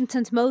situation,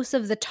 since most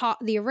of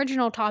the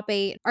original top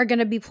 8 are going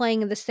to be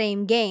playing the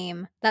same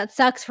game, that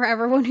sucks for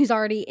everyone who's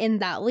already in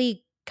that league.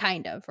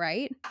 Kind of,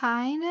 right?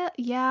 Kinda,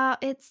 yeah.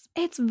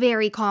 It's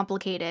very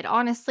complicated.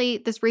 Honestly,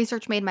 this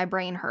research made my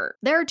brain hurt.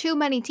 There are too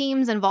many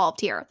teams involved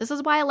here. This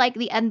is why I like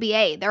the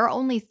NBA. There are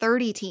only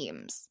 30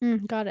 teams.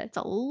 Got it. It's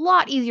a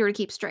lot easier to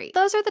keep straight.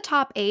 Those are the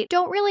top 8.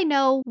 Don't really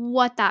know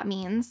what that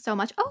means so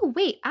much. Oh,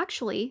 wait,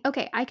 actually.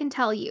 Okay, I can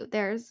tell you.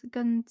 There's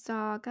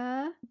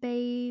Gonzaga,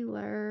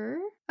 Baylor.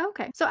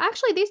 Okay, so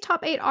actually these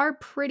top 8 are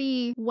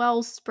pretty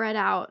well spread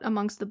out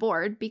amongst the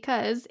board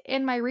because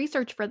in my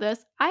research for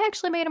this, I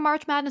actually made a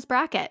March Madness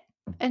bracket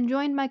and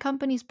joined my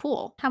company's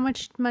pool. How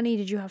much money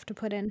did you have to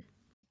put in?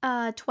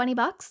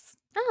 $20.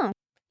 Oh.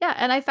 Yeah,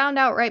 and I found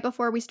out right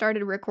before we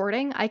started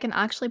recording, I can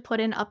actually put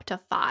in up to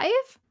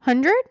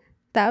 500?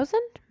 1,000?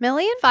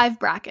 Million? 5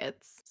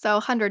 brackets, so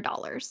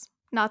 $100.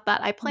 Not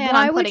that I plan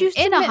on putting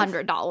in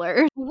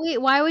 $100.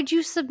 Wait, why would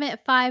you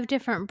submit 5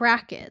 different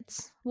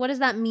brackets? What does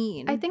that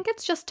mean? I think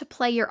it's just to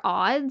play your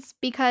odds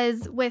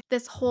because with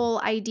this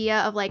whole idea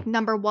of like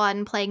number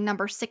 1 playing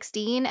number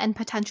 16 and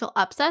potential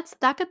upsets,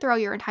 that could throw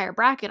your entire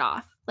bracket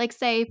off. Like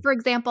say, for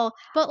example...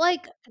 But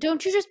like,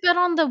 don't you just bet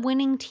on the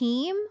winning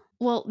team?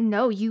 Well,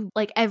 no, you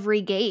like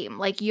every game.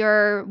 Like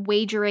you're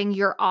wagering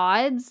your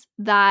odds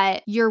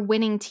that your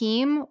winning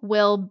team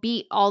will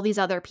beat all these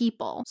other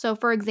people. So,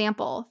 for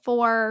example,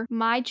 for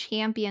my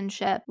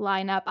championship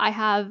lineup, I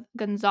have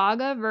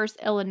Gonzaga versus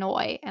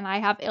Illinois, and I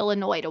have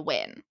Illinois to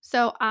win.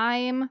 So,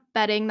 I'm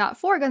betting that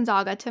for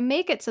Gonzaga to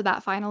make it to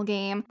that final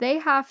game, they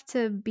have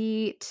to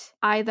beat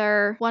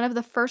either one of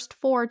the first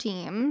 4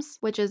 teams,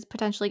 which is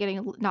potentially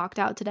getting knocked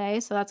out today.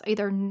 So, that's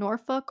either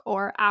Norfolk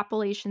or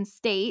Appalachian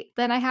State.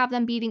 Then I have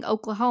them beating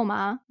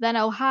Oklahoma, then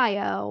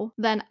Ohio,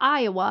 then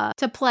Iowa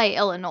to play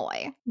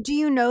Illinois. Do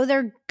you know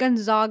their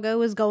Gonzaga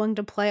is going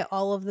to play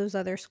all of those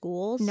other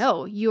schools?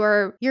 No,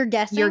 you're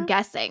guessing? You're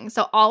guessing.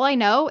 So all I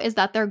know is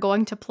that they're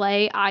going to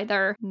play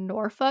either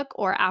Norfolk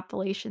or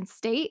Appalachian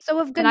State. So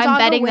if And Gonzaga I'm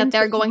betting that wins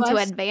they're the going to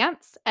E-Bus-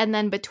 advance. And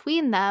then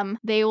between them,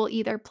 they will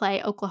either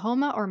play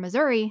Oklahoma or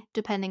Missouri,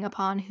 depending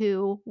upon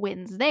who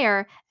wins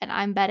there. And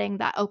I'm betting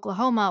that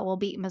Oklahoma will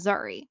beat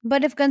Missouri.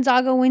 But if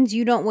Gonzaga wins,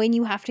 you don't win.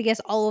 You have to guess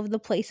all of the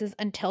places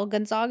until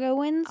Gonzaga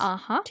wins.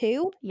 Uh-huh.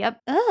 Too?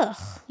 Yep. Ugh.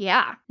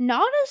 Yeah.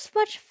 Not as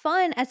much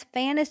fun as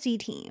fantasy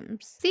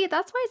teams. See,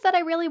 that's why I said I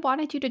really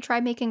wanted you to try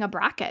making a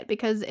bracket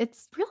because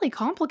it's really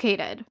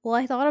complicated. Well,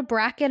 I thought a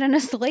bracket and a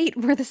slate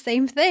were the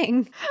same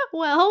thing.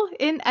 Well,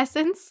 in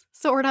essence,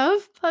 sort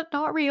of, but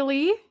not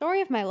really.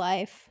 Story of my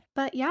life.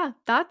 But yeah,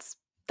 that's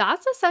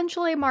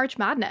essentially March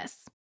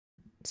Madness.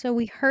 So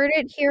we heard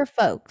it here,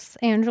 folks.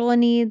 Angela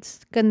needs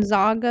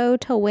Gonzaga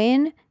to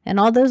win and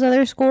all those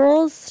other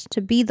schools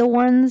to be the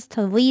ones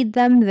to lead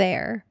them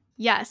there.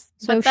 Yes.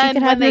 So but she then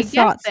could have when her they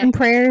get thoughts there, and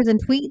prayers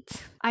and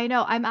tweets. I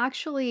know. I'm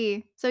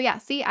actually so yeah.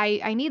 See,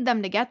 I need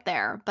them to get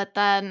there, but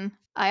then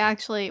I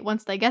actually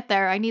once they get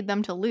there, I need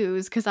them to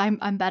lose because I'm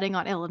betting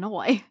on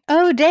Illinois.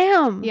 Oh,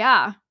 damn.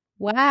 Yeah.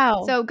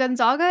 Wow. So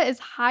Gonzaga is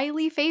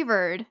highly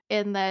favored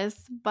in this,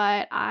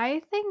 but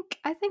I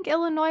think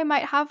Illinois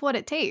might have what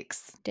it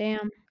takes.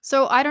 Damn.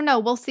 So I don't know.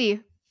 We'll see.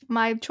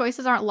 My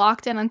choices aren't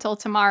locked in until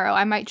tomorrow.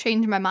 I might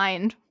change my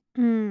mind.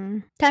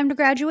 Time to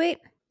graduate?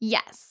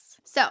 Yes.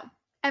 So,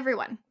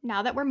 everyone,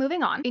 now that we're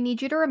moving on, I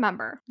need you to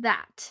remember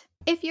that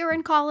if you're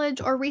in college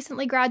or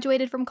recently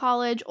graduated from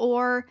college,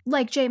 or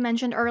like Jay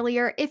mentioned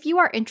earlier, if you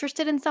are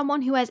interested in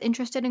someone who has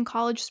interested in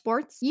college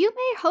sports, you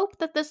may hope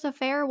that this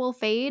affair will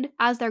fade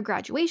as their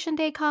graduation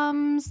day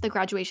comes, the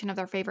graduation of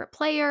their favorite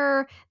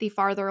player, the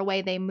farther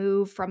away they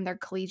move from their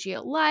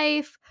collegiate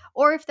life,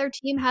 or if their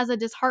team has a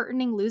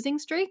disheartening losing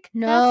streak.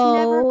 That's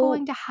never No.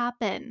 going to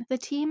happen. The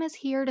team is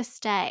here to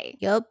stay.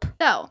 Yup.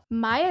 So,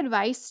 my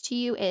advice to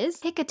you is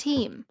pick a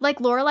team. Like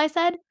Lorelai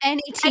said,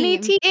 Any any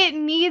team. team, it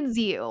needs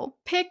you.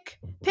 Pick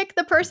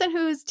the person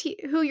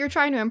who you're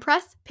trying to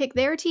impress. Pick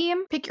their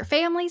team. Pick your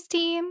family's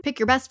team. Pick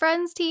your best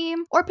friend's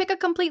team, or pick a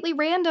completely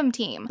random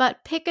team.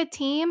 But pick a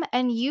team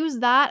and use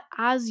that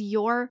as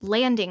your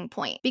landing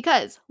point.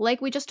 Because,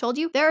 like we just told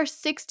you, there are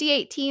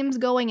 68 teams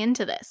going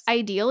into this.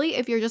 Ideally,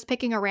 if you're just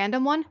picking a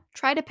random one,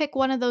 try to pick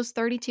one of those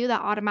 32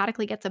 that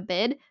automatically gets a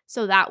bid.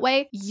 So that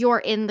way, you're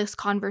in this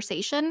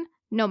conversation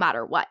no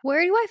matter what.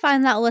 Where do I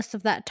find that list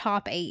of that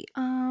top 8?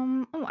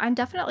 I'm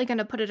definitely going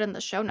to put it in the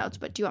show notes,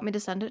 but do you want me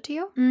to send it to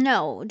you?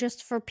 No,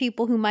 just for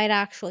people who might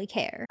actually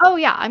care. Oh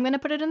yeah, I'm going to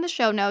put it in the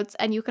show notes,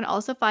 and you can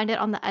also find it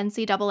on the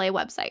NCAA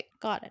website.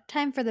 Got it.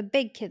 Time for the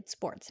big kid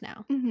sports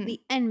now. Mhm.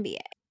 The NBA.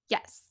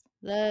 Yes.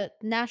 The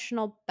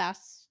National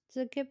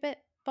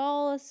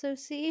Basketball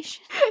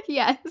Association.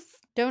 Yes.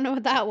 Don't know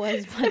what that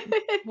was, but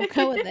we'll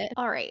go with it.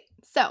 All right.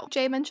 So,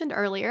 Jay mentioned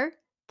earlier,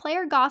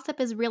 player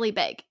gossip is really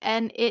big,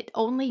 and it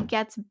only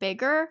gets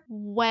bigger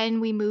when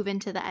we move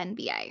into the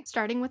NBA.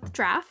 Starting with the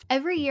draft,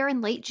 every year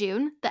in late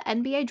June, the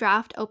NBA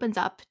draft opens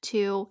up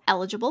to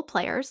eligible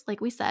players,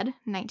 like we said,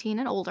 19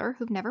 and older,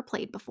 who've never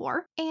played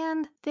before.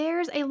 And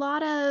there's a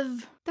lot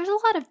of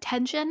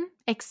tension,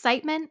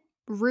 excitement,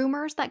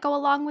 rumors that go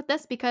along with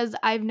this, because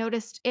I've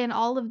noticed in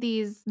all of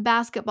these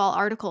basketball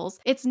articles,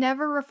 it's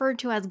never referred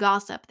to as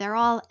gossip. They're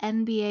all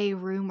NBA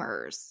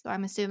rumors. So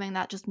I'm assuming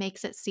that just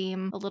makes it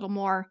seem a little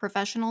more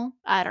professional.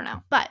 I don't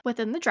know. But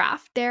within the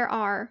draft, there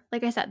are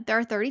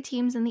 30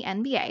 teams in the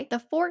NBA. The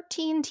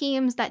 14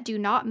 teams that do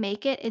not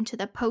make it into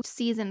the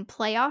postseason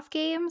playoff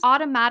games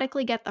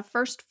automatically get the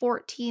first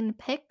 14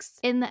 picks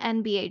in the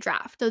NBA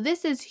draft. So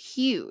this is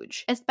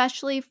huge,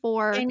 especially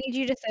for... I need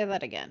you to say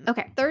that again.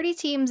 Okay, 30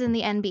 teams in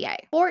the NBA.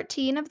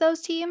 14 of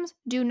those teams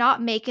do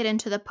not make it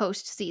into the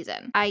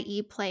postseason,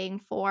 i.e. playing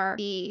for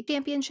the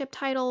championship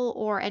title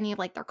or any of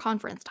their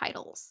conference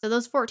titles. So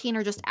those 14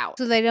 are just out.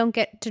 So they don't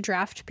get to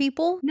draft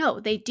people?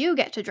 No, they do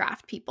get to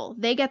draft people.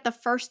 They get the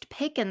first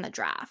pick in the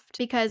draft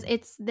because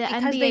it's the NBA.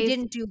 Because they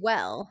didn't do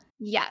well.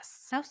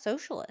 Yes. How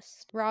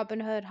socialist. Robin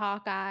Hood,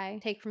 Hawkeye,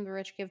 take from the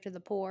rich, give to the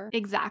poor.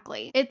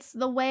 Exactly. It's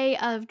the way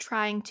of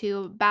trying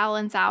to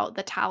balance out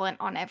the talent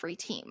on every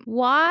team.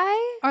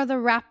 Why are the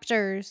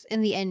Raptors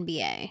in the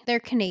NBA? They're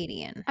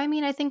Canadian. I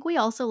mean, I think we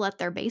also let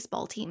their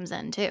baseball teams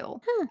in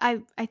too. I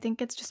think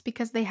it's just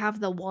because they have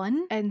the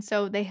one, and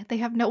so they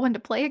have no one to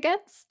play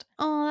against.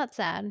 Oh, that's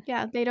sad.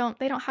 Yeah, they don't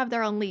have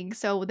their own league,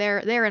 so they're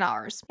in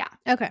ours.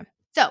 Yeah. Okay.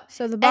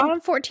 So the then-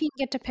 bottom 14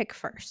 get to pick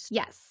first.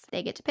 Yes,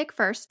 they get to pick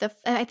first.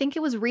 I think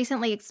it was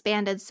recently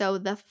expanded, so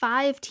the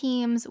 5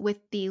 teams with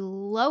the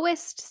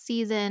lowest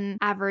season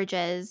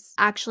averages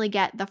actually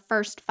get the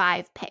first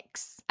 5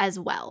 picks as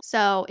well.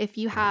 So if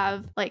you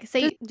have, like,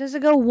 say, Does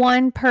it go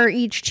 1 per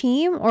each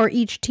team, or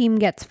each team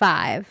gets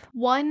 5?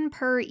 1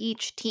 per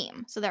each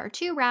team. So there are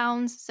 2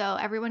 rounds, so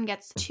everyone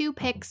gets 2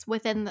 picks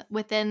within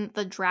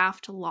the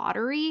draft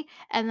lottery,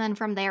 and then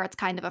from there it's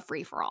kind of a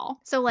free for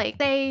all. So, like,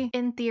 say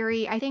in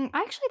theory, I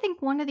actually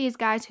think one of these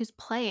guys who's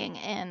playing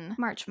in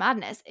March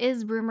Madness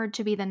is rumored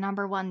to be the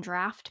number 1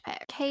 draft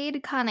pick.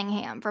 Cade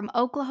Cunningham from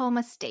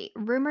Oklahoma State,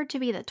 rumored to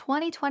be the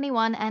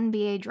 2021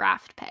 NBA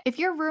draft pick. If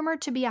you're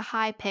rumored to be a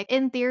high pick,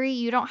 in theory,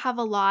 you don't have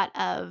a lot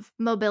of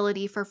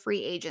mobility for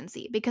free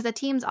agency because a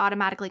team's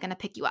automatically going to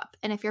pick you up.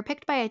 And if you're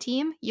picked by a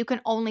team, you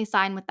can only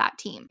sign with that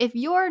team. If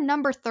you're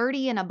number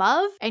 30 and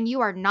above and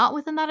you are not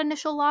within that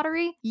initial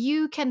lottery,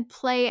 you can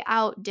play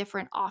out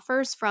different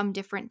offers from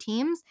different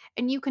teams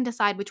and you can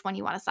decide which one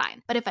you want to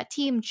sign. But if a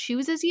team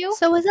chooses you,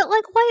 So is it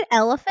like White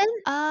Elephant?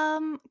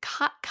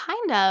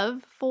 kind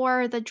of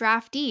for the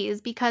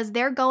draftees, because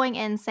they're going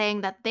in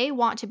saying that they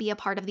want to be a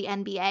part of the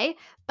NBA,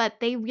 but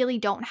they really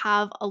don't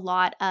have a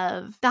lot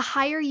of, the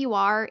higher you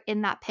are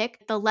in that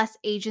pick, the less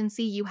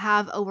agency you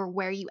have over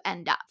where you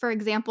end up. For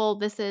example,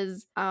 this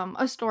is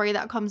a story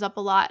that comes up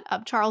a lot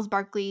of Charles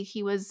Barkley.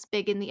 He was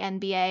big in the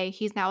NBA.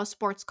 He's now a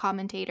sports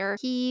commentator.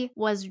 He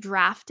was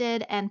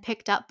drafted and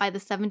picked up by the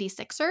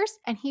 76ers,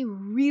 and he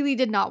really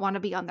did not want to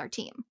be on their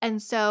team.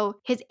 And so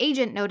his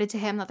agent noted to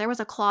him that there was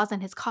a clause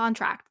in his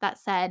contract that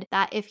said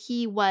that if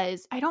he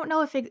was, I don't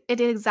know if it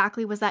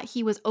exactly was that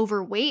he was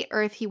overweight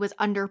or if he was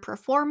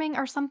underperforming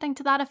or something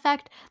to that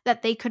effect,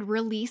 that they could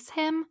release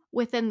him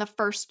within the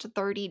first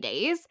 30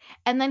 days,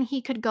 and then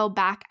he could go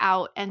back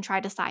out and try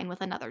to sign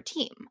with another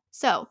team.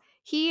 So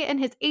he and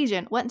his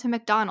agent went to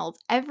McDonald's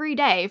every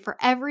day for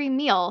every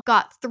meal,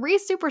 got 3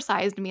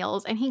 supersized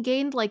meals, and he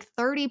gained like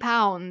 30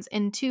 pounds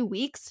in 2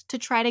 weeks to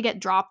try to get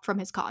dropped from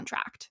his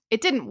contract.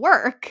 It didn't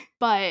work,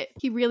 but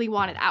he really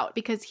wanted out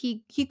because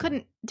he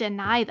couldn't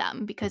deny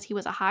them because he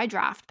was a high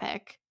draft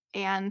pick,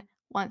 and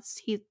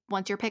once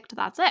you're picked,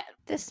 that's it.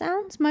 This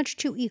sounds much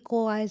too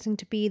equalizing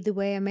to be the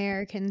way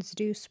Americans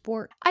do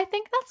sport. I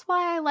think that's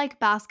why I like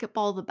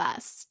basketball the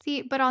best.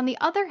 See, but on the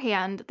other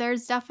hand,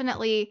 there's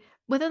definitely,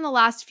 within the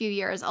last few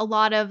years, a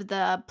lot of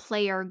the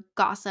player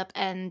gossip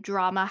and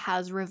drama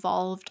has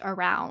revolved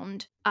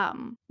around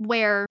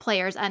where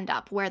players end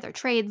up, where their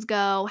trades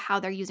go, how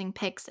they're using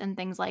picks and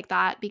things like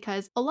that,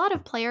 because a lot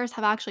of players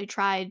have actually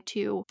tried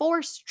to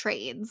force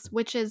trades,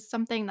 which is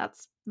something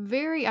that's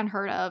very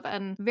unheard of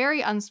and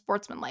very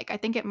unsportsmanlike. I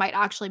think it might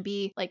actually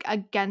be like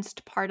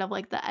against part of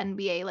like the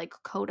NBA like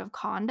code of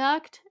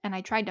conduct, and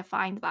I tried to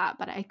find that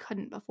but I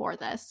couldn't before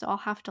this, so I'll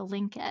have to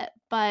link it.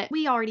 But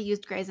we already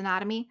used Grey's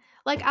Anatomy.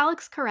 Like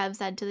Alex Karev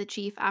said to the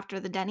chief after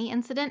the Denny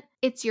incident,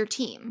 it's your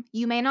team.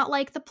 You may not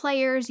like the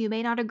players, you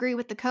may not agree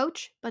with the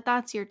coach, but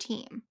that's your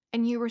team,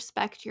 and you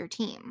respect your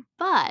team.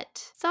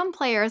 But some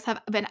players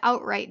have been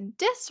outright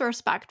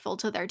disrespectful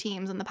to their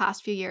teams in the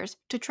past few years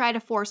to try to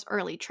force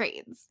early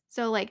trades.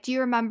 So, like, do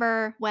you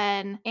remember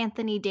when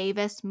Anthony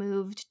Davis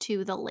moved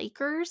to the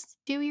Lakers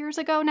 2 years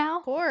ago now?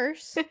 Of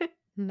course.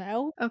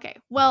 No. Okay,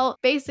 well,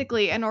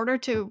 basically, in order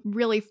to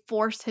really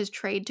force his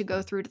trade to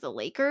go through to the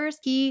Lakers,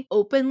 he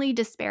openly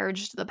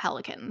disparaged the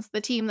Pelicans,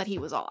 the team that he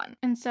was on.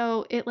 And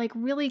so it like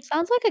really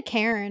sounds like a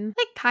Karen.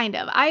 Like kind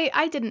of.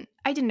 I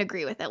didn't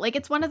agree with it. Like,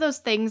 it's one of those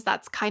things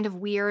that's kind of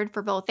weird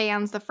for both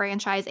fans, the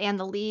franchise, and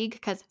the league,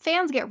 because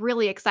fans get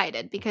really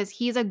excited because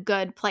he's a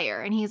good player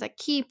and he's a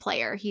key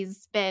player.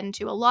 He's been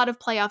to a lot of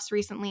playoffs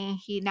recently.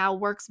 He now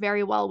works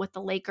very well with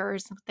the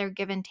Lakers with their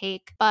give and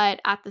take.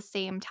 But at the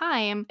same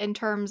time, in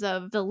terms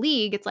of the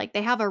league, it's like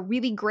they have a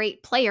really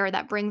great player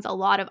that brings a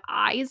lot of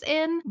eyes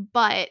in,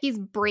 but he's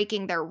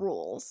breaking their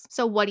rules.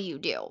 So what do you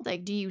do?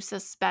 Like, do you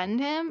suspend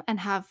him and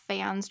have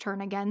fans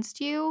turn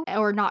against you,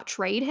 or not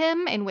trade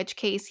him, in which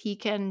case he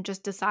can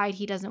just decide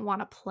he doesn't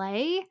want to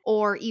play?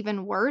 Or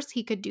even worse,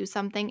 he could do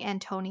something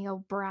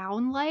Antonio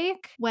Brown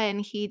like when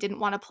he didn't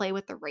want to play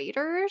with the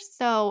Raiders.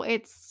 So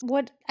it's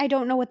what, I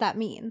don't know what that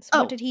means.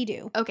 Oh. What did he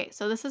do? Okay,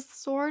 so this is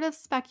sort of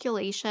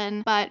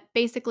speculation, but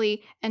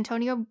basically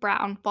Antonio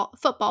Brown,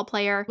 football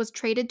player, was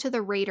traded to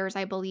the Raiders,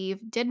 I believe,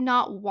 did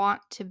not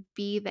want to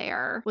be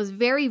there, was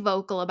very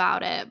vocal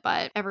about it,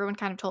 but everyone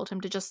kind of told him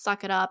to just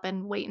suck it up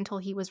and wait until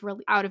he was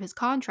really out of his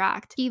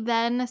contract. He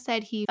then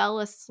said he fell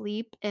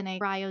asleep in a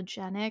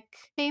cryogenic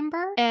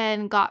chamber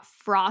and got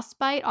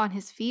frostbite on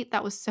his feet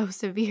that was so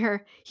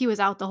severe he was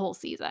out the whole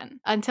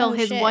season until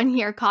his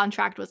 1-year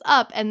contract was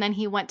up, and then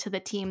he went to the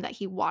team that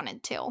he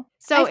wanted to.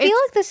 So I feel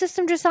like the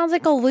system just sounds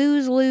like a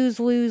lose.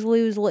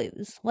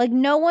 Like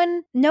no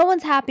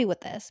one's happy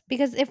with this,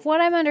 because if what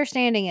I'm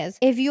understanding is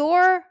if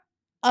you're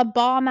a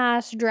bomb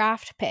ass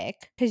draft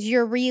pick because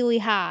you're really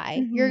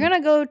high, you're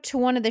gonna go to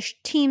one of the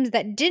teams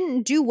that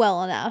didn't do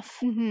well enough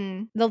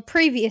the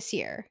previous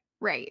year.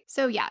 Right.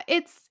 So yeah,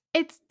 it's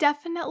It's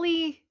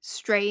definitely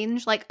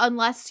strange. Like,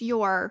 unless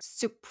you're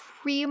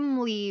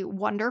supremely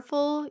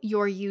wonderful,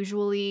 you're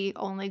usually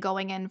only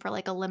going in for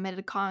like a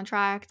limited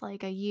contract,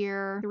 like a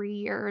year, 3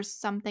 years,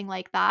 something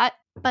like that.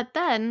 But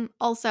then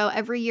also,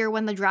 every year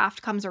when the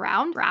draft comes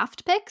around,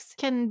 draft picks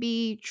can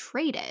be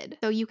traded.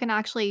 So you can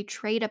actually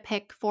trade a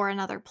pick for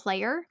another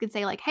player. You can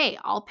say, like, hey,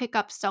 I'll pick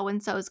up so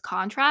and so's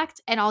contract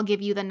and I'll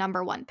give you the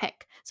number one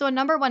pick. So a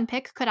number one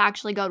pick could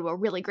actually go to a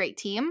really great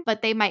team,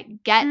 but they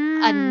might get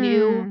a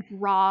new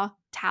raw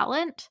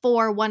talent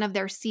for one of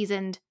their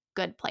seasoned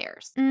good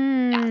players.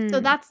 Yeah,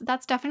 so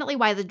that's definitely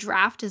why the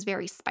draft is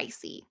very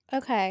spicy.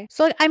 Okay.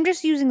 So like, I'm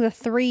just using the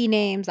 3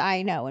 names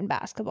I know in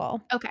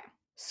basketball. Okay,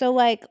 So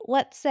like,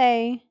 let's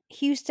say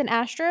Houston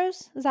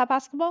Astros. Is that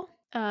basketball?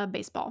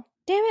 baseball.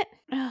 Damn it.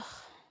 Ugh,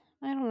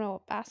 I don't know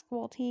what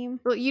basketball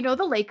team. Well, you know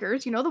the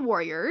Lakers, you know the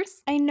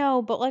Warriors. I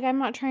know, but like I'm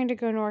not trying to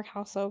go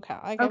NorCal,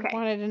 SoCal. Like I Okay.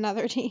 wanted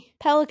another team.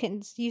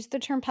 Pelicans. Use the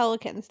term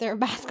Pelicans. They're a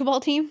basketball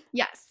team.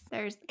 Yes,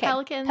 there's Okay.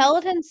 Pelicans.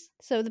 Pelicans.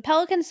 So the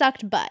Pelicans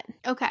sucked butt.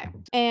 Okay.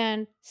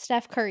 And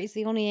Steph Curry's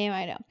the only name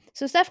I know.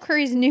 So Steph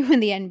Curry's new in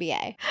the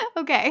NBA.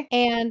 Okay.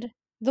 And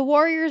the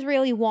Warriors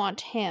really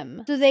want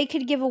him. So they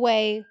could give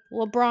away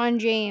LeBron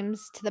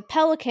James to the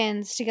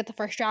Pelicans to get the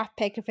first draft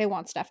pick if they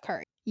want Steph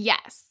Curry.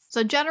 Yes.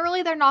 So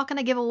generally they're not going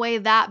to give away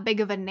that big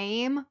of a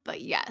name,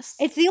 but yes.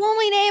 It's the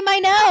only name I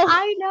know.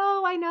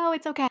 I know.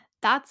 It's okay.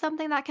 That's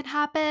something that can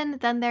happen.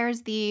 Then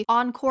there's the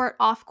on-court,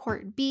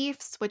 off-court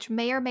beefs, which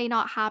may or may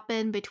not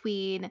happen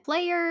between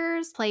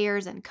players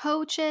and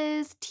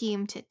coaches,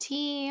 team to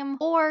team,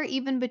 or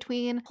even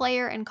between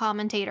player and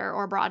commentator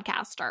or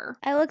broadcaster.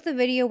 I like the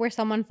video where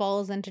someone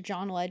falls into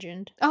John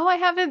Legend. Oh, I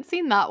haven't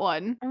seen that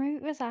one. Or maybe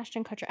it was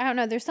Ashton Kutcher. I don't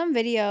know. There's some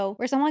video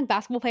where some like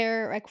basketball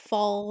player like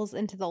falls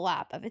into the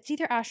lap of it's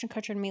either Ashton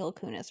Kutcher and Mila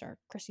Kunis or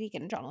Chris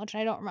Deacon and John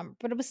Legend. I don't remember,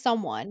 but it was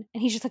someone,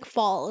 and he just like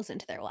falls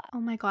into their lap. Oh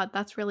my god,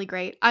 that's really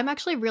great. I'm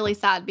actually really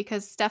sad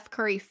because Steph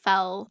Curry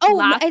fell Oh,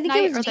 last I think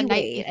night it was or the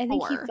night D-Wade.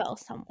 before. I think he fell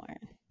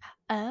somewhere.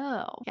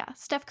 Oh, yeah.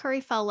 Steph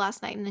Curry fell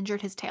last night and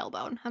injured his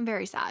tailbone. I'm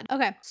very sad.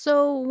 Okay,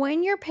 so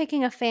when you're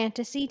picking a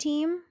fantasy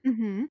team,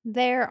 Mm-hmm.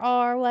 there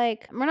are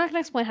like, we're not going to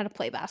explain how to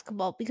play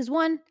basketball because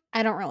 1,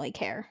 I don't really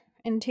care.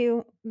 And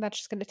 2, that's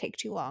just going to take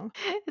too long.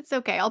 It's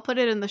okay. I'll put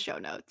it in the show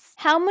notes.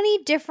 How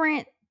many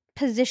different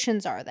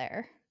positions are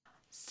there?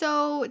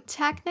 So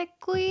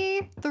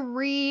technically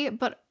 3,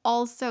 but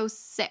also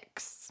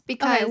 6.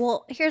 Because Okay,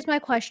 well, here's my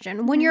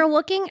question. When you're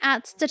looking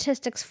at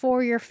statistics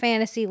for your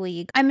fantasy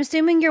league, I'm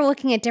assuming you're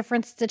looking at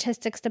different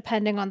statistics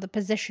depending on the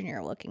position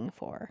you're looking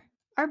for.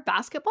 are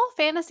basketball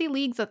fantasy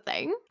leagues a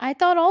thing? I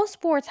thought all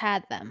sports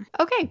had them.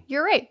 Okay,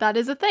 you're right. That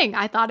is a thing.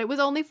 I thought it was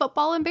only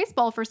football and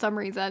baseball for some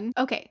reason.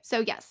 Okay, so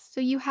yes.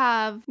 So you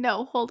have,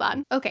 no, hold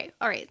on. Okay,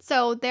 all right.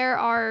 So there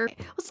are,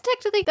 well, so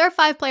technically there are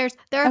 5 players.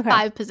 There are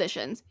 5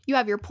 positions. You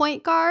have your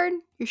point guard,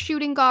 your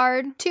shooting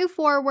guard, 2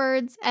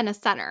 forwards, and a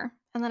center.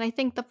 And then I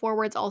think the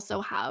forwards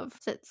also have,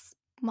 is it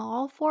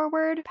small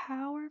forward,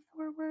 power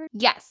forward?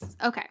 Yes.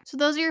 Okay. So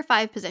those are your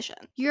 5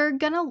 positions. You're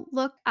gonna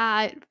look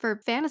at, for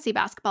fantasy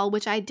basketball,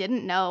 which I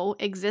didn't know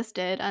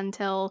existed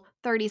until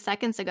 30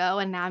 seconds ago,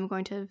 and now I'm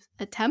going to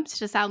attempt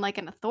to sound like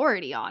an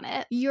authority on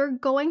it. You're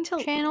going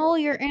to channel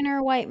your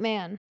inner white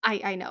man.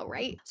 I know,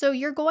 right? So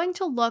you're going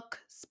to look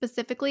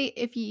specifically,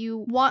 if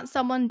you want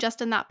someone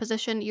just in that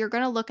position, you're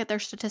going to look at their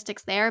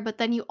statistics there, but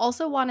then you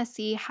also want to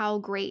see how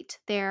great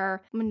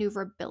their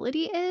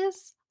maneuverability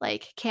is.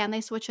 Like, can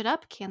they switch it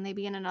up? Can they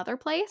be in another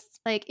place?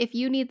 Like, if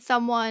you need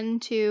someone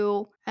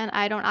to, and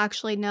I don't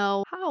actually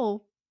know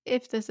how,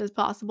 if this is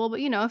possible, but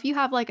if you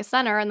have like a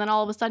center and then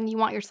all of a sudden you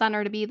want your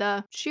center to be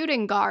the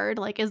shooting guard,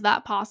 like, is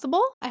that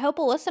possible? I hope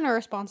a listener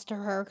responds to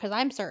her because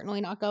I'm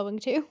certainly not going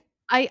to.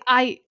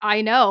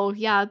 I know.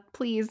 Yeah,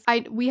 please.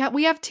 We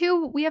have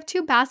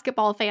two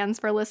basketball fans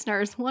for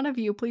listeners. One of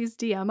you, please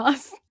DM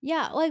us.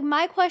 Yeah, like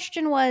my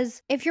question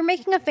was, if you're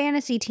making a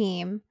fantasy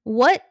team,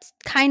 what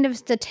kind of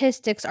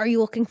statistics are you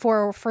looking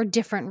for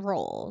different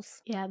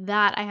roles? Yeah,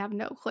 that I have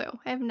no clue.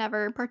 I've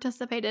never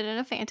participated in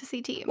a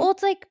fantasy team. Well,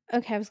 it's like,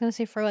 okay, I was going to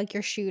say for like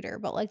your shooter,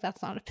 but like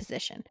that's not a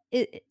position.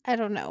 I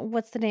don't know.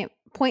 What's the name?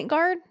 Point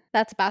guard?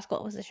 That's a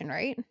basketball position,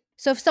 right?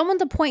 So if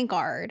someone's a point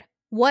guard,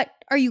 what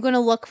are you going to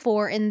look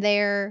for in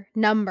their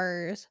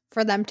numbers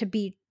for them to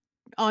be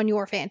on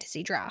your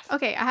fantasy draft?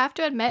 Okay, I have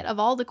to admit, of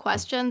all the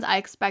questions I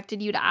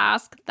expected you to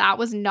ask, that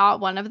was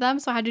not one of them,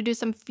 so I had to do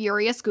some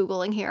furious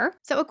Googling here.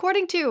 So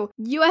according to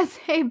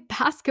USA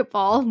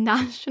Basketball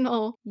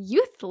National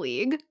Youth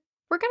League,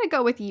 we're going to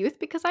go with youth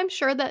because I'm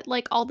sure that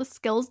like all the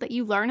skills that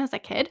you learn as a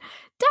kid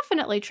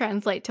definitely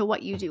translate to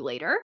what you do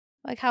later.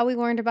 Like how we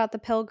learned about the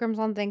Pilgrims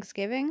on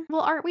Thanksgiving?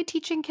 Well, aren't we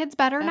teaching kids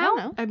better now? I don't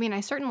know. I mean, I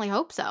certainly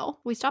hope so.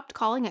 We stopped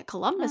calling it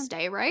Columbus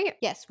Day, right?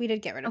 Yes, we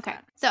did get rid of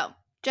that. So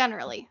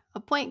generally, a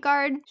point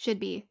guard should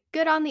be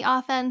good on the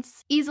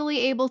offense,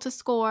 easily able to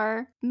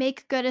score,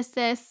 make good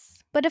assists.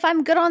 But if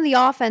I'm good on the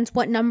offense,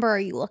 what number are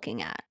you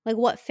looking at? Like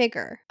what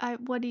figure?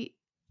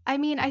 I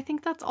mean, I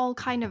think that's all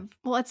kind of,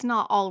 well, it's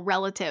not all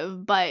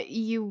relative, but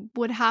you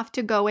would have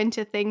to go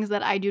into things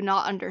that I do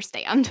not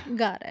understand.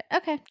 Got it.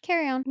 Okay,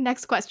 carry on.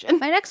 Next question.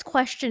 My next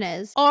question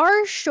is,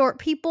 are short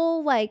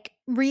people like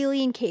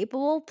really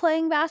incapable of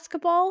playing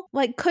basketball?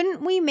 Like,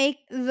 couldn't we make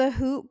the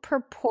hoop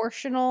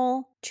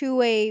proportional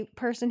to a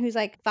person who's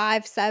like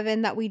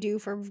 5'7" that we do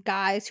for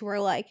guys who are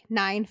like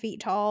 9 feet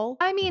tall?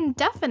 I mean,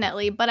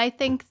 definitely, but I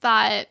think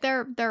that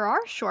there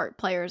are short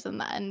players in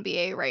the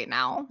NBA right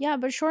now. Yeah,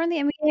 but short in the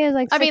NBA is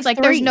like I mean, 6'3".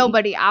 like, there's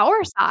nobody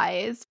our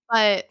size,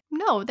 but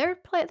no, there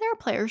are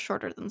players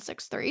shorter than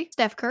 6'3".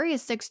 Steph Curry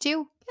is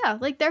 6'2". Yeah,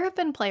 like there have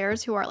been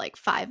players who are like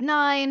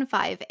 5'9",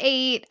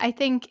 5'8". I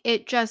think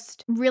it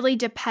just really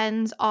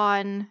depends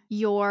on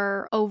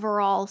your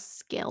overall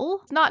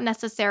skill. It's not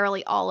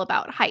necessarily all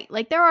about height.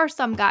 Like there are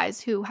some guys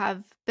who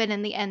have been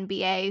in the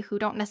NBA who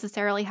don't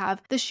necessarily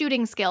have the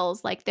shooting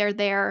skills. Like they're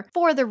there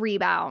for the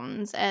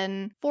rebounds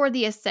and for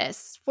the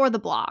assists, for the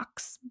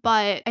blocks.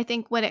 But I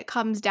think when it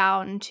comes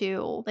down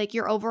to like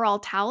your overall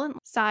talent,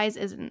 size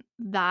isn't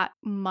that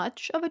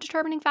much of a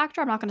determining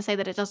factor. I'm not going to say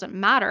that it doesn't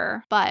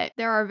matter, but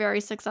there are very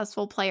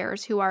successful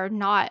players who are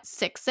not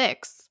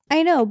 6'6".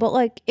 I know, but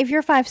like if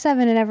you're 5'7"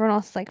 and everyone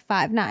else is like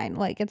 5'9",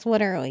 like it's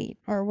literally,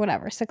 or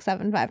whatever,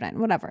 6'7", 5'9",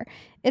 whatever.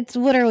 It's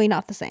literally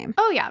not the same.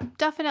 Oh yeah,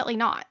 definitely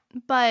not.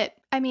 But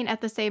I mean, at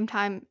the same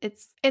time,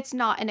 it's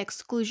not an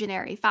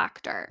exclusionary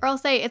factor. Or I'll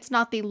say it's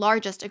not the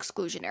largest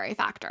exclusionary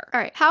factor. All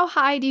right, how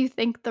high do you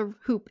think the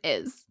hoop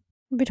is?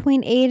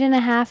 Between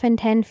 8.5 and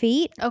 10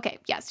 feet. Okay,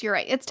 yes, you're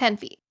right. It's 10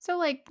 feet. So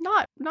like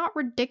not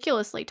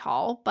ridiculously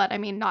tall, but I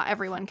mean, not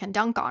everyone can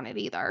dunk on it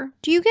either.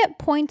 Do you get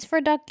points for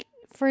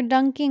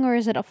dunking, or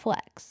is it a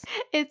flex?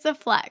 It's a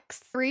flex.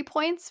 3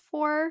 points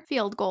for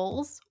field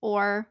goals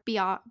or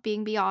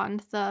being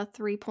beyond the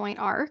 3-point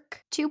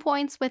arc. 2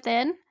 points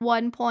within,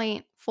 1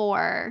 point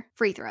for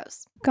free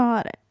throws.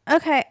 Got it.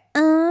 Okay.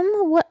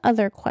 What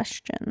other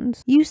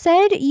questions? You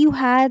said you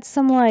had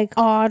some like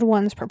odd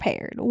ones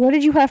prepared. What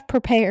did you have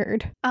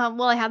prepared?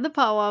 Well, I had the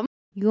poem.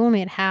 You only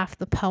had half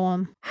the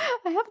poem.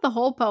 I have the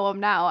whole poem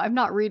now. I'm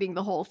not reading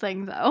the whole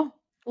thing though.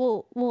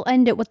 We'll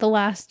end it with the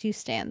last 2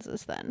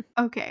 stanzas then.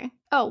 Okay.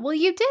 Oh, well,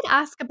 you did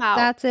ask about.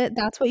 That's it.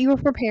 That's what you were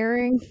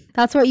preparing.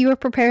 That's what you were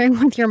preparing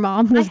with your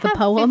mom was the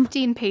poem.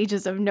 15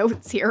 pages of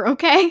notes here,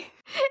 okay?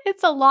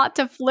 It's a lot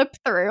to flip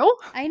through.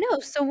 I know.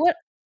 So what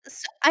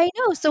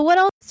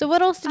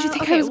else did you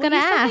think I was going to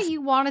you said ask? that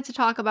you wanted to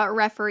talk about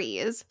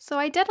referees. So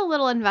I did a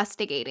little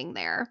investigating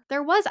there.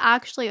 There was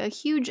actually a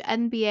huge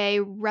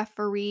NBA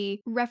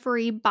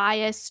referee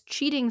bias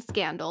cheating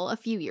scandal a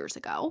few years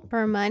ago.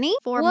 For money?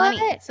 For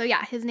money. So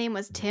yeah, his name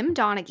was Tim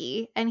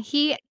Donaghy, and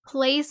he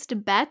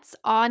placed bets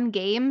on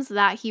games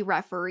that he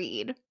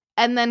refereed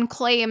and then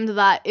claimed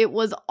that it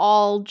was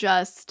all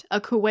just a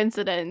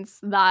coincidence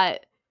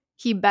that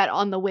he bet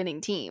on the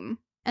winning team.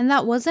 And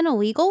that wasn't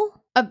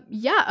illegal?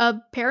 Yeah,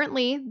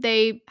 apparently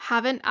they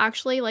haven't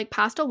actually like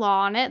passed a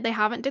law on it. They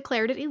haven't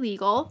declared it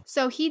illegal.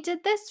 So he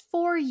did this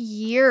for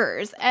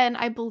years. And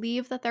I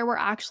believe that there were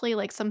actually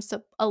like some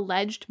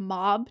alleged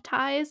mob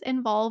ties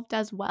involved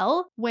as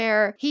well,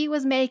 where he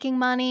was making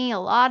money. A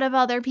lot of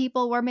other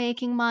people were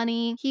making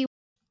money.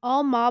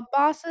 All mob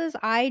bosses,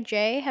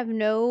 IJ, have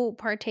no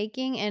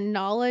partaking and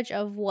knowledge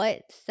of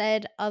what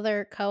said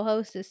other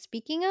co-host is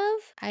speaking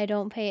of. I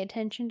don't pay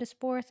attention to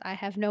sports. I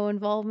have no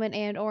involvement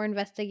and or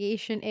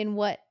investigation in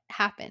what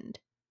happened.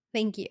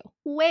 Thank you.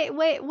 Way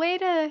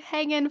to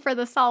hang in for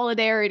the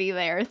solidarity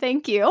there.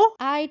 Thank you.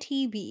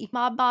 ITB.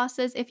 Mob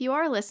bosses, if you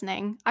are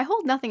listening, I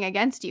hold nothing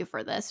against you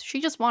for this. She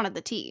just wanted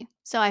the tea.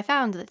 So I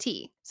found the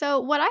tea.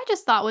 So what I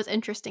just thought was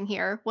interesting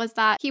here was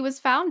that he was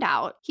found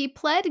out. He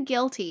pled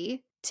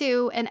guilty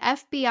to an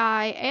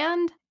FBI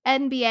and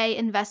NBA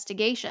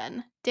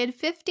investigation, did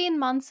 15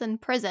 months in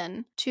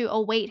prison to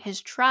await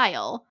his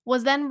trial,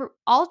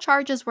 all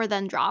charges were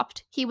then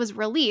dropped. He was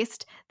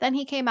released. Then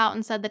he came out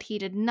and said that he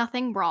did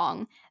nothing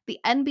wrong. The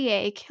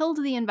NBA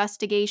killed the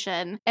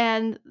investigation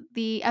and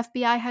the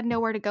FBI had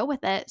nowhere to go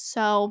with it.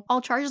 So all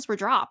charges were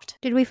dropped.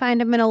 Did we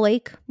find him in a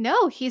lake?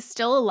 No, he's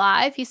still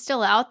alive. He's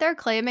still out there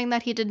claiming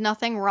that he did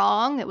nothing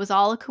wrong. It was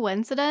all a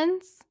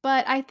coincidence.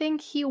 But I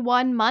think he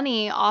won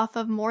money off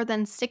of more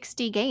than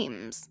 60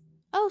 games.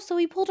 Oh, so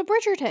he pulled a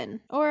Bridgerton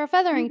or a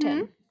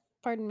Featherington.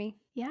 Pardon me.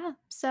 Yeah,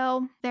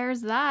 so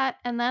there's that.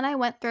 And then I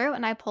went through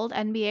and I pulled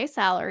NBA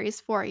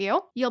salaries for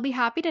you. You'll be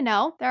happy to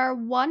know there are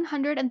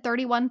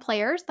 131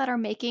 players that are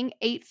making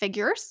 8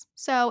 figures.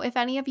 So if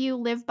any of you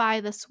live by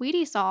the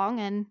Sweetie song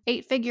and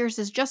 8 figures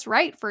is just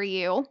right for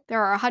you,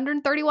 there are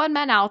 131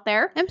 men out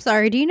there. I'm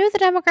sorry, do you know the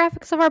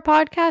demographics of our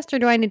podcast or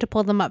do I need to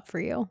pull them up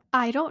for you?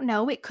 I don't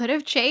know. It could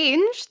have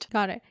changed.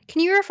 Got it.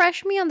 Can you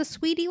refresh me on the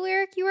Sweetie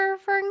lyric you were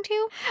referring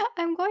to?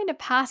 I'm going to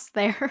pass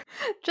there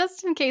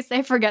just in case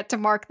I forget to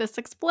mark this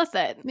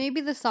explicit. Maybe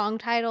the song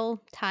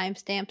title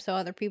timestamp so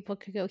other people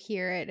could go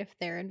hear it if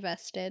they're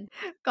invested.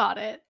 Got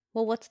it.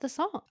 Well, what's the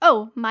song?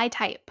 Oh, My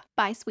Type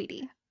by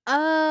Sweetie.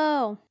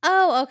 Oh,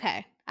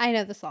 okay. I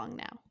know the song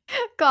now.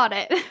 Got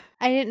it.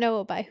 I didn't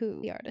know by who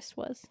the artist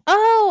was.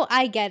 Oh,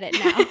 I get it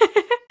now.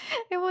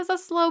 It was a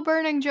slow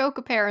burning joke,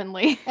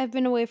 apparently. I've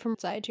been away from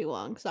outside too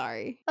long.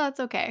 Sorry. That's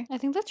okay. I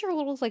think that's your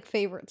little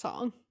favorite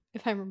song,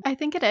 if I remember. I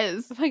think it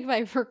is. If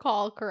I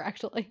recall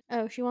correctly.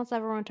 Oh, she wants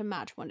everyone to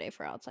match one day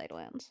for Outside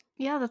Lands.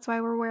 Yeah, that's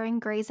why we're wearing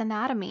Grey's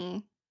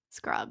Anatomy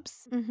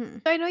scrubs. Mm-hmm.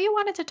 So I know you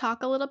wanted to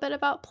talk a little bit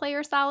about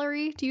player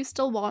salary. Do you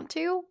still want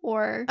to,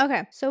 or?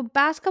 Okay, so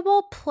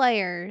basketball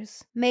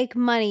players make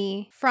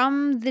money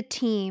from the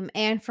team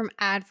and from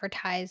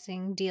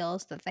advertising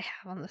deals that they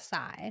have on the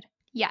side.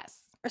 Yes.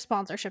 Or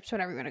sponsorships,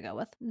 whatever you want to go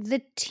with.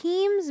 The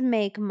teams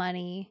make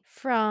money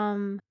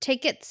from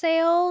ticket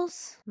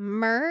sales,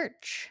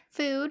 merch,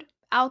 Food,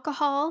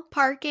 alcohol,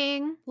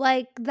 parking.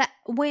 like that.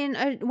 When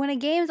a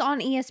game's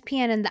on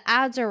ESPN and the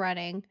ads are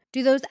running,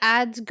 do those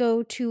ads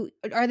go to?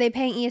 Are they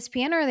paying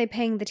ESPN or are they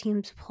paying the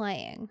teams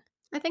playing?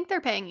 I think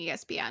they're paying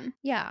ESPN.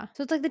 Yeah,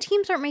 so it's like the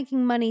teams aren't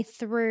making money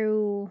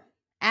through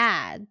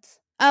ads.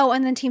 Oh,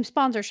 and then team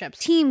sponsorships.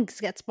 Teams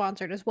get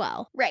sponsored as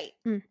well. Right.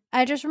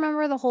 I just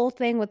remember the whole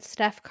thing with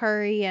Steph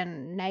Curry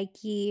and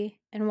Nike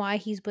and why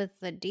he's with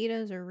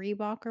Adidas or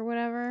Reebok or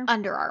whatever.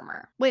 Under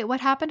Armour. Wait, what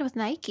happened with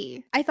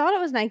Nike? I thought it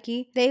was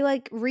Nike. They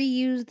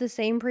reused the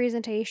same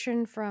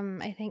presentation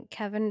from I think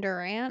Kevin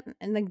Durant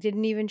and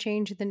didn't even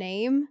change the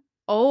name.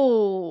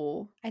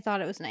 Oh, I thought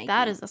it was Nike.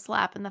 that is a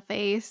slap in the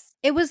face.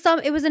 It was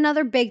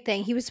another big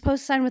thing. He was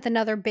supposed to sign with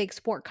another big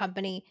sport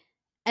company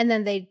and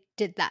then they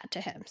did that to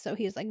him. So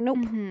he was like, nope.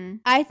 Mm-hmm.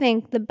 I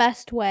think the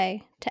best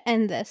way to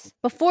end this,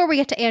 before we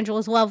get to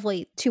Angela's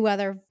lovely two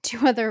other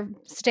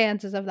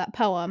stanzas of that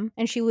poem,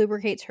 and she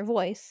lubricates her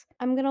voice,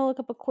 I'm going to look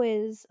up a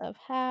quiz of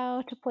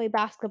how to play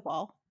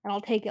basketball, and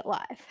I'll take it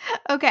live.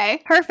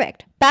 Okay.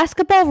 Perfect.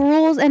 Basketball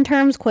rules and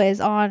terms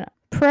quiz on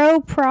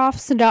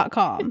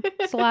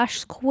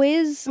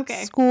proprofs.com/quiz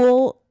Okay.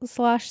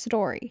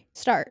 school/story.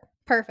 Start.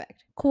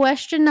 Perfect.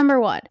 Question number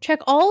 1.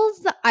 Check all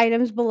of the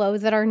items below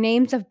that are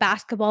names of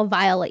basketball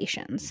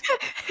violations.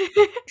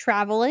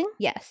 Traveling?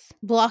 Yes.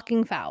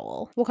 Blocking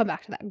foul. We'll come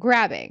back to that.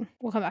 Grabbing.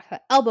 We'll come back to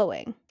that.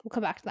 Elbowing. We'll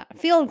come back to that.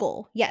 Field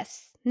goal?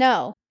 Yes.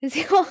 No.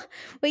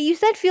 Wait, you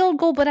said field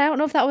goal, but I don't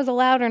know if that was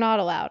allowed or not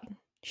allowed.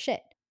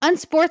 Shit.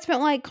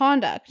 Unsportsmanlike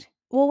conduct.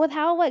 Well, with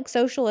how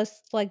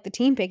socialist the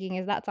team picking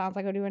is, that sounds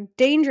like we're doing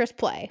dangerous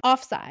play.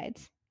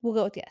 Offsides. We'll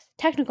go with yes.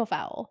 Technical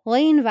foul.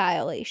 Lane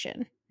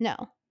violation. No.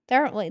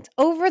 There aren't lanes.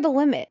 Over the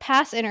limit.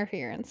 Pass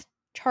interference.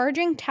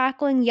 Charging,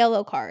 tackling,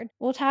 yellow card.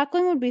 Well,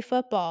 tackling would be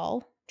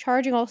football.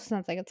 Charging also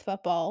sounds like it's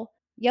football.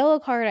 Yellow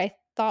card I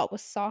thought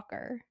was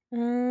soccer.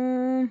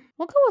 We'll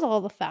go with all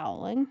the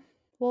fouling.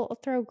 We'll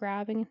throw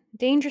grabbing.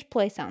 Dangerous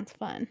play sounds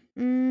fun.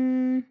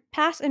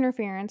 Pass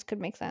interference could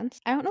make sense.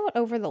 I don't know what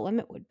over the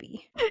limit would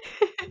be.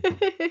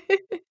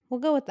 We'll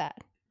go with that.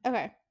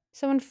 Okay.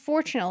 So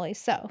unfortunately,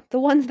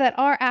 the ones that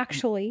are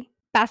actually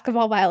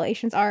basketball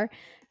violations are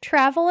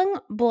traveling,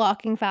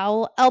 blocking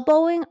foul,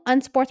 elbowing,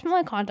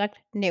 unsportsmanlike conduct,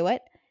 knew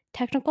it,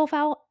 technical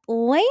foul,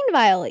 lane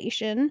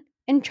violation,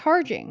 and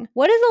charging.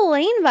 What is a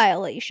lane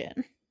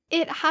violation?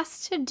 It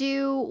has to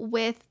do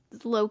with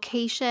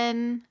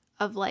location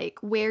of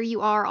where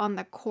you are on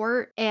the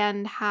court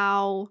and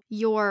how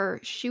you're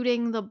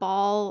shooting the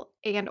ball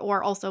and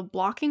or also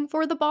blocking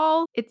for the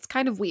ball. It's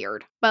kind of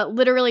weird, but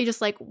literally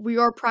just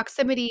your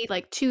proximity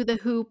to the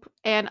hoop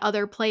and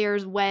other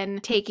players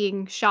when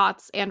taking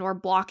shots and or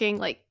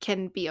blocking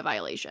can be a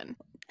violation.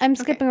 I'm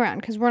skipping around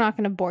because we're not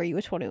going to bore you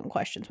with 21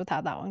 questions with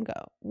how that one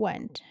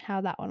went.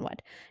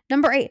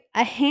 Number 8,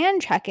 a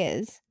hand check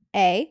is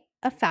A,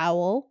 a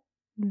foul,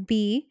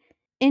 B,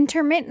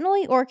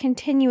 intermittently or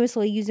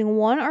continuously using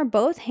one or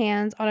both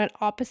hands on an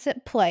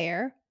opposite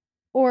player,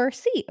 or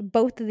C,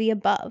 both of the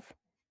above.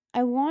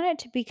 I want it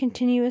to be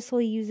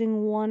continuously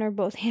using one or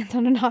both hands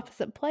on an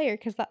opposite player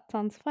because that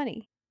sounds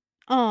funny.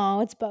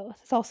 Oh, it's both.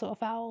 It's also a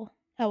foul.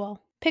 Oh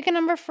well. Pick a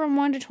number from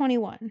 1 to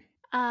 21.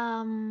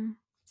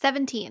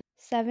 17.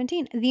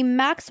 17. The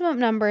maximum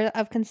number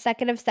of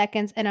consecutive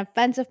seconds an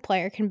offensive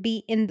player can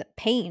be in the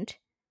paint.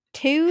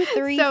 2,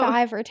 3,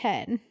 5, or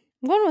 10.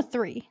 I'm going with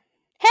 3.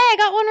 Hey, I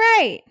got one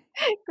right.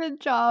 Good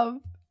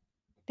job.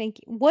 Thank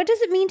you. What does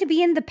it mean to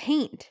be in the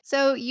paint?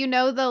 So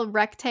the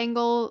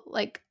rectangle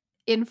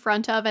in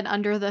front of and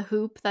under the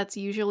hoop that's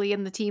usually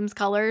in the team's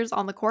colors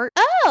on the court?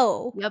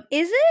 Oh. Yep.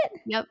 Is it?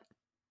 Yep.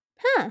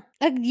 Huh.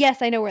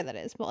 Yes, I know where that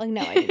is. But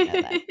no, I didn't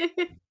know that.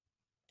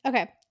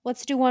 Okay,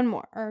 let's do one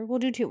more. Or we'll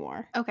do 2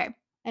 more. Okay.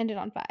 End it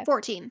on 5.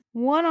 14.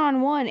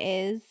 1-on-1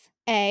 is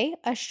A,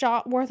 a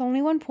shot worth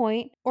only 1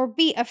 point, or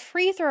B, a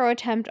free throw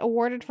attempt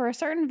awarded for a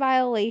certain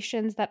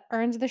violations that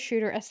earns the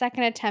shooter a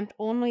second attempt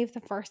only if the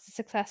first is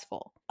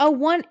successful. Oh,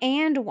 1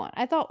 and 1.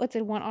 I thought it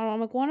said 1-on-1.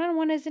 I'm like,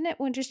 1-on-1, isn't it?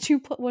 When two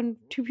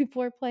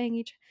people are playing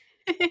each.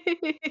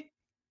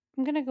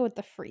 I'm gonna go with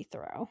the free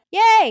throw.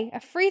 Yay! A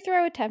free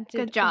throw attempt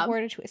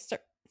awarded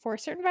for a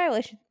certain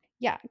violation.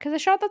 Yeah, because a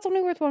shot that's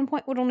only worth 1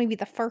 point would only be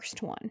the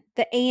first one.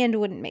 The and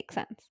wouldn't make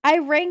sense. I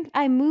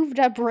moved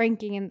up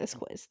ranking in this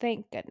quiz.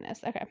 Thank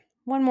goodness. Okay,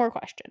 one more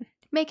question.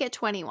 Make it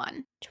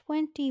 21.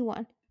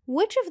 21.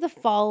 Which of the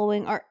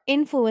following are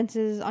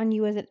influences on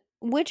you as an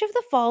Which of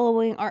the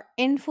following are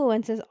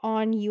influences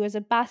on you as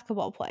a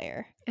basketball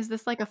player? Is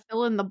this like a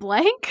fill in the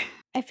blank?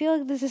 I feel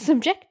like this is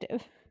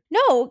subjective.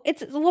 No,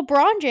 it's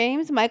LeBron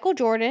James, Michael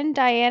Jordan,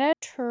 Diana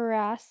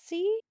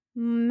Taurasi,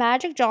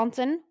 Magic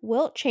Johnson,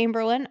 Wilt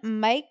Chamberlain,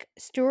 Mike,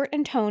 Stewart,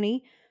 and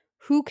Tony.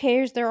 Who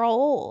cares? They're all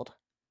old.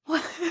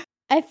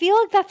 I feel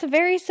like that's a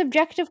very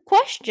subjective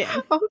question.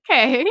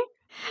 Okay.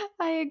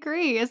 I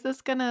agree. Is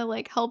this gonna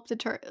like help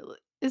deter?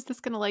 Is this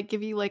gonna like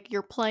give you like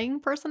your playing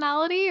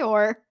personality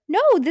or?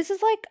 No, this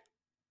is like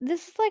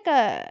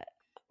a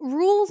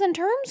rules and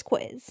terms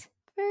quiz.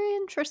 Very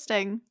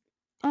interesting.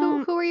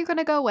 Um, Who are you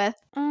gonna go with?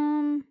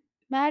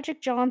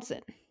 Magic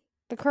Johnson.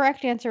 The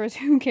correct answer is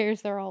who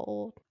cares? They're all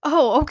old.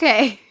 Oh,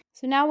 okay.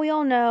 So now we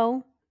all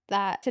know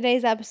that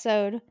today's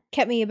episode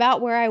kept me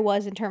about where I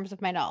was in terms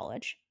of my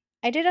knowledge.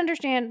 I did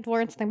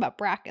learn something about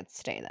brackets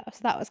today, though, so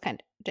that was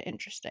kind of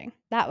interesting.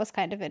 I don't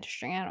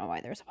know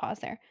why there's a pause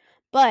there.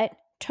 But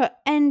to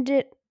end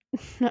it,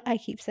 I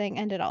keep saying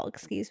end it all,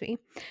 excuse me.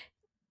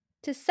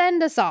 To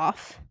send us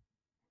off,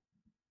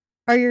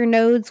 are your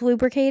nodes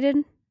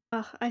lubricated?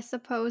 I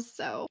suppose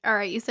so. All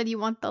right, you said you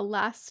want the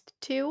last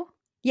two?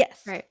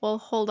 Yes. All right, well,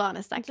 hold on a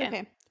It's second.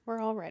 okay.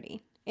 We're all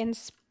ready.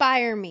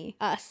 Inspire me.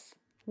 Us.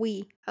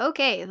 We.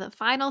 Okay, the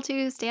final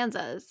two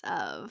stanzas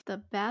of the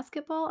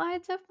Basketball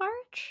Ides of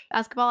March?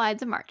 Basketball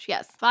Ides of March,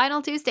 yes.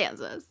 Final two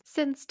stanzas.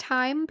 Since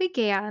time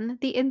began,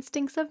 the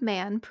instincts of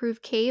man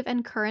prove cave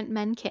and current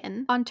men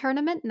kin. On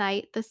tournament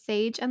night, the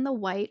sage and the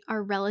white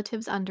are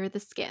relatives under the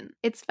skin.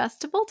 Its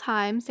festival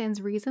time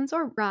sans reasons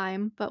or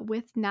rhyme, but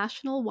with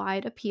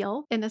national-wide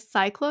appeal. In a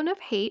cyclone of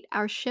hate,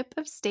 our ship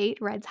of state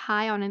rides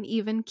high on an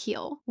even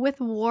keel.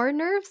 With war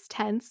nerves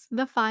tense,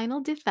 the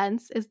final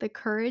defense is the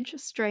courage,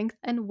 strength,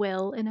 and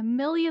will in a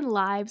million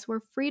lives where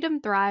freedom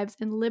thrives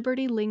and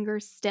liberty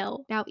lingers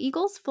still. Now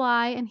eagles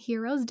fly and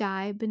heroes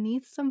die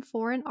beneath some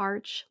foreign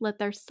arch. Let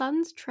their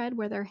sons tread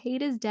where their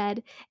hate is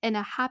dead in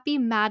a happy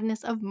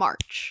madness of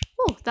March.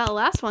 Oh, that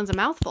last one's a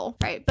mouthful.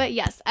 Right, but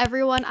yes,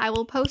 everyone, I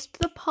will post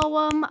the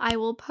poem. I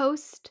will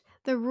post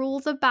the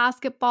rules of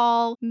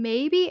basketball.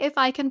 Maybe if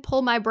I can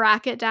pull my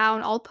bracket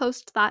down, I'll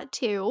post that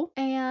too.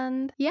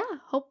 And yeah,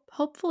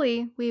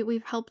 hopefully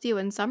we've helped you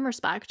in some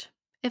respect.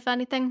 If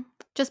anything,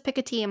 just pick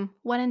a team.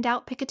 When in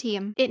doubt, pick a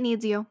team. It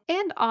needs you.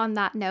 And on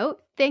that note,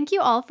 thank you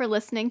all for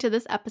listening to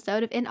this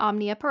episode of In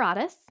Omnia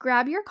Paratus.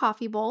 Grab your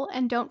coffee bowl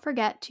and don't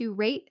forget to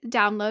rate,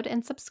 download,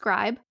 and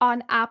subscribe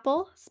on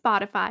Apple,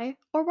 Spotify,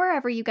 or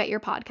wherever you get your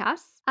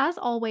podcasts. As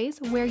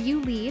always, where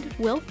you lead,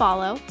 we'll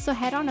follow, so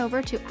head on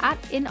over to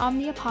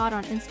 @InOmniaPod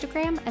on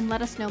Instagram and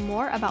let us know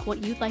more about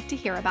what you'd like to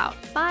hear about.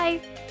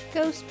 Bye!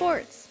 Go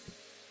sports!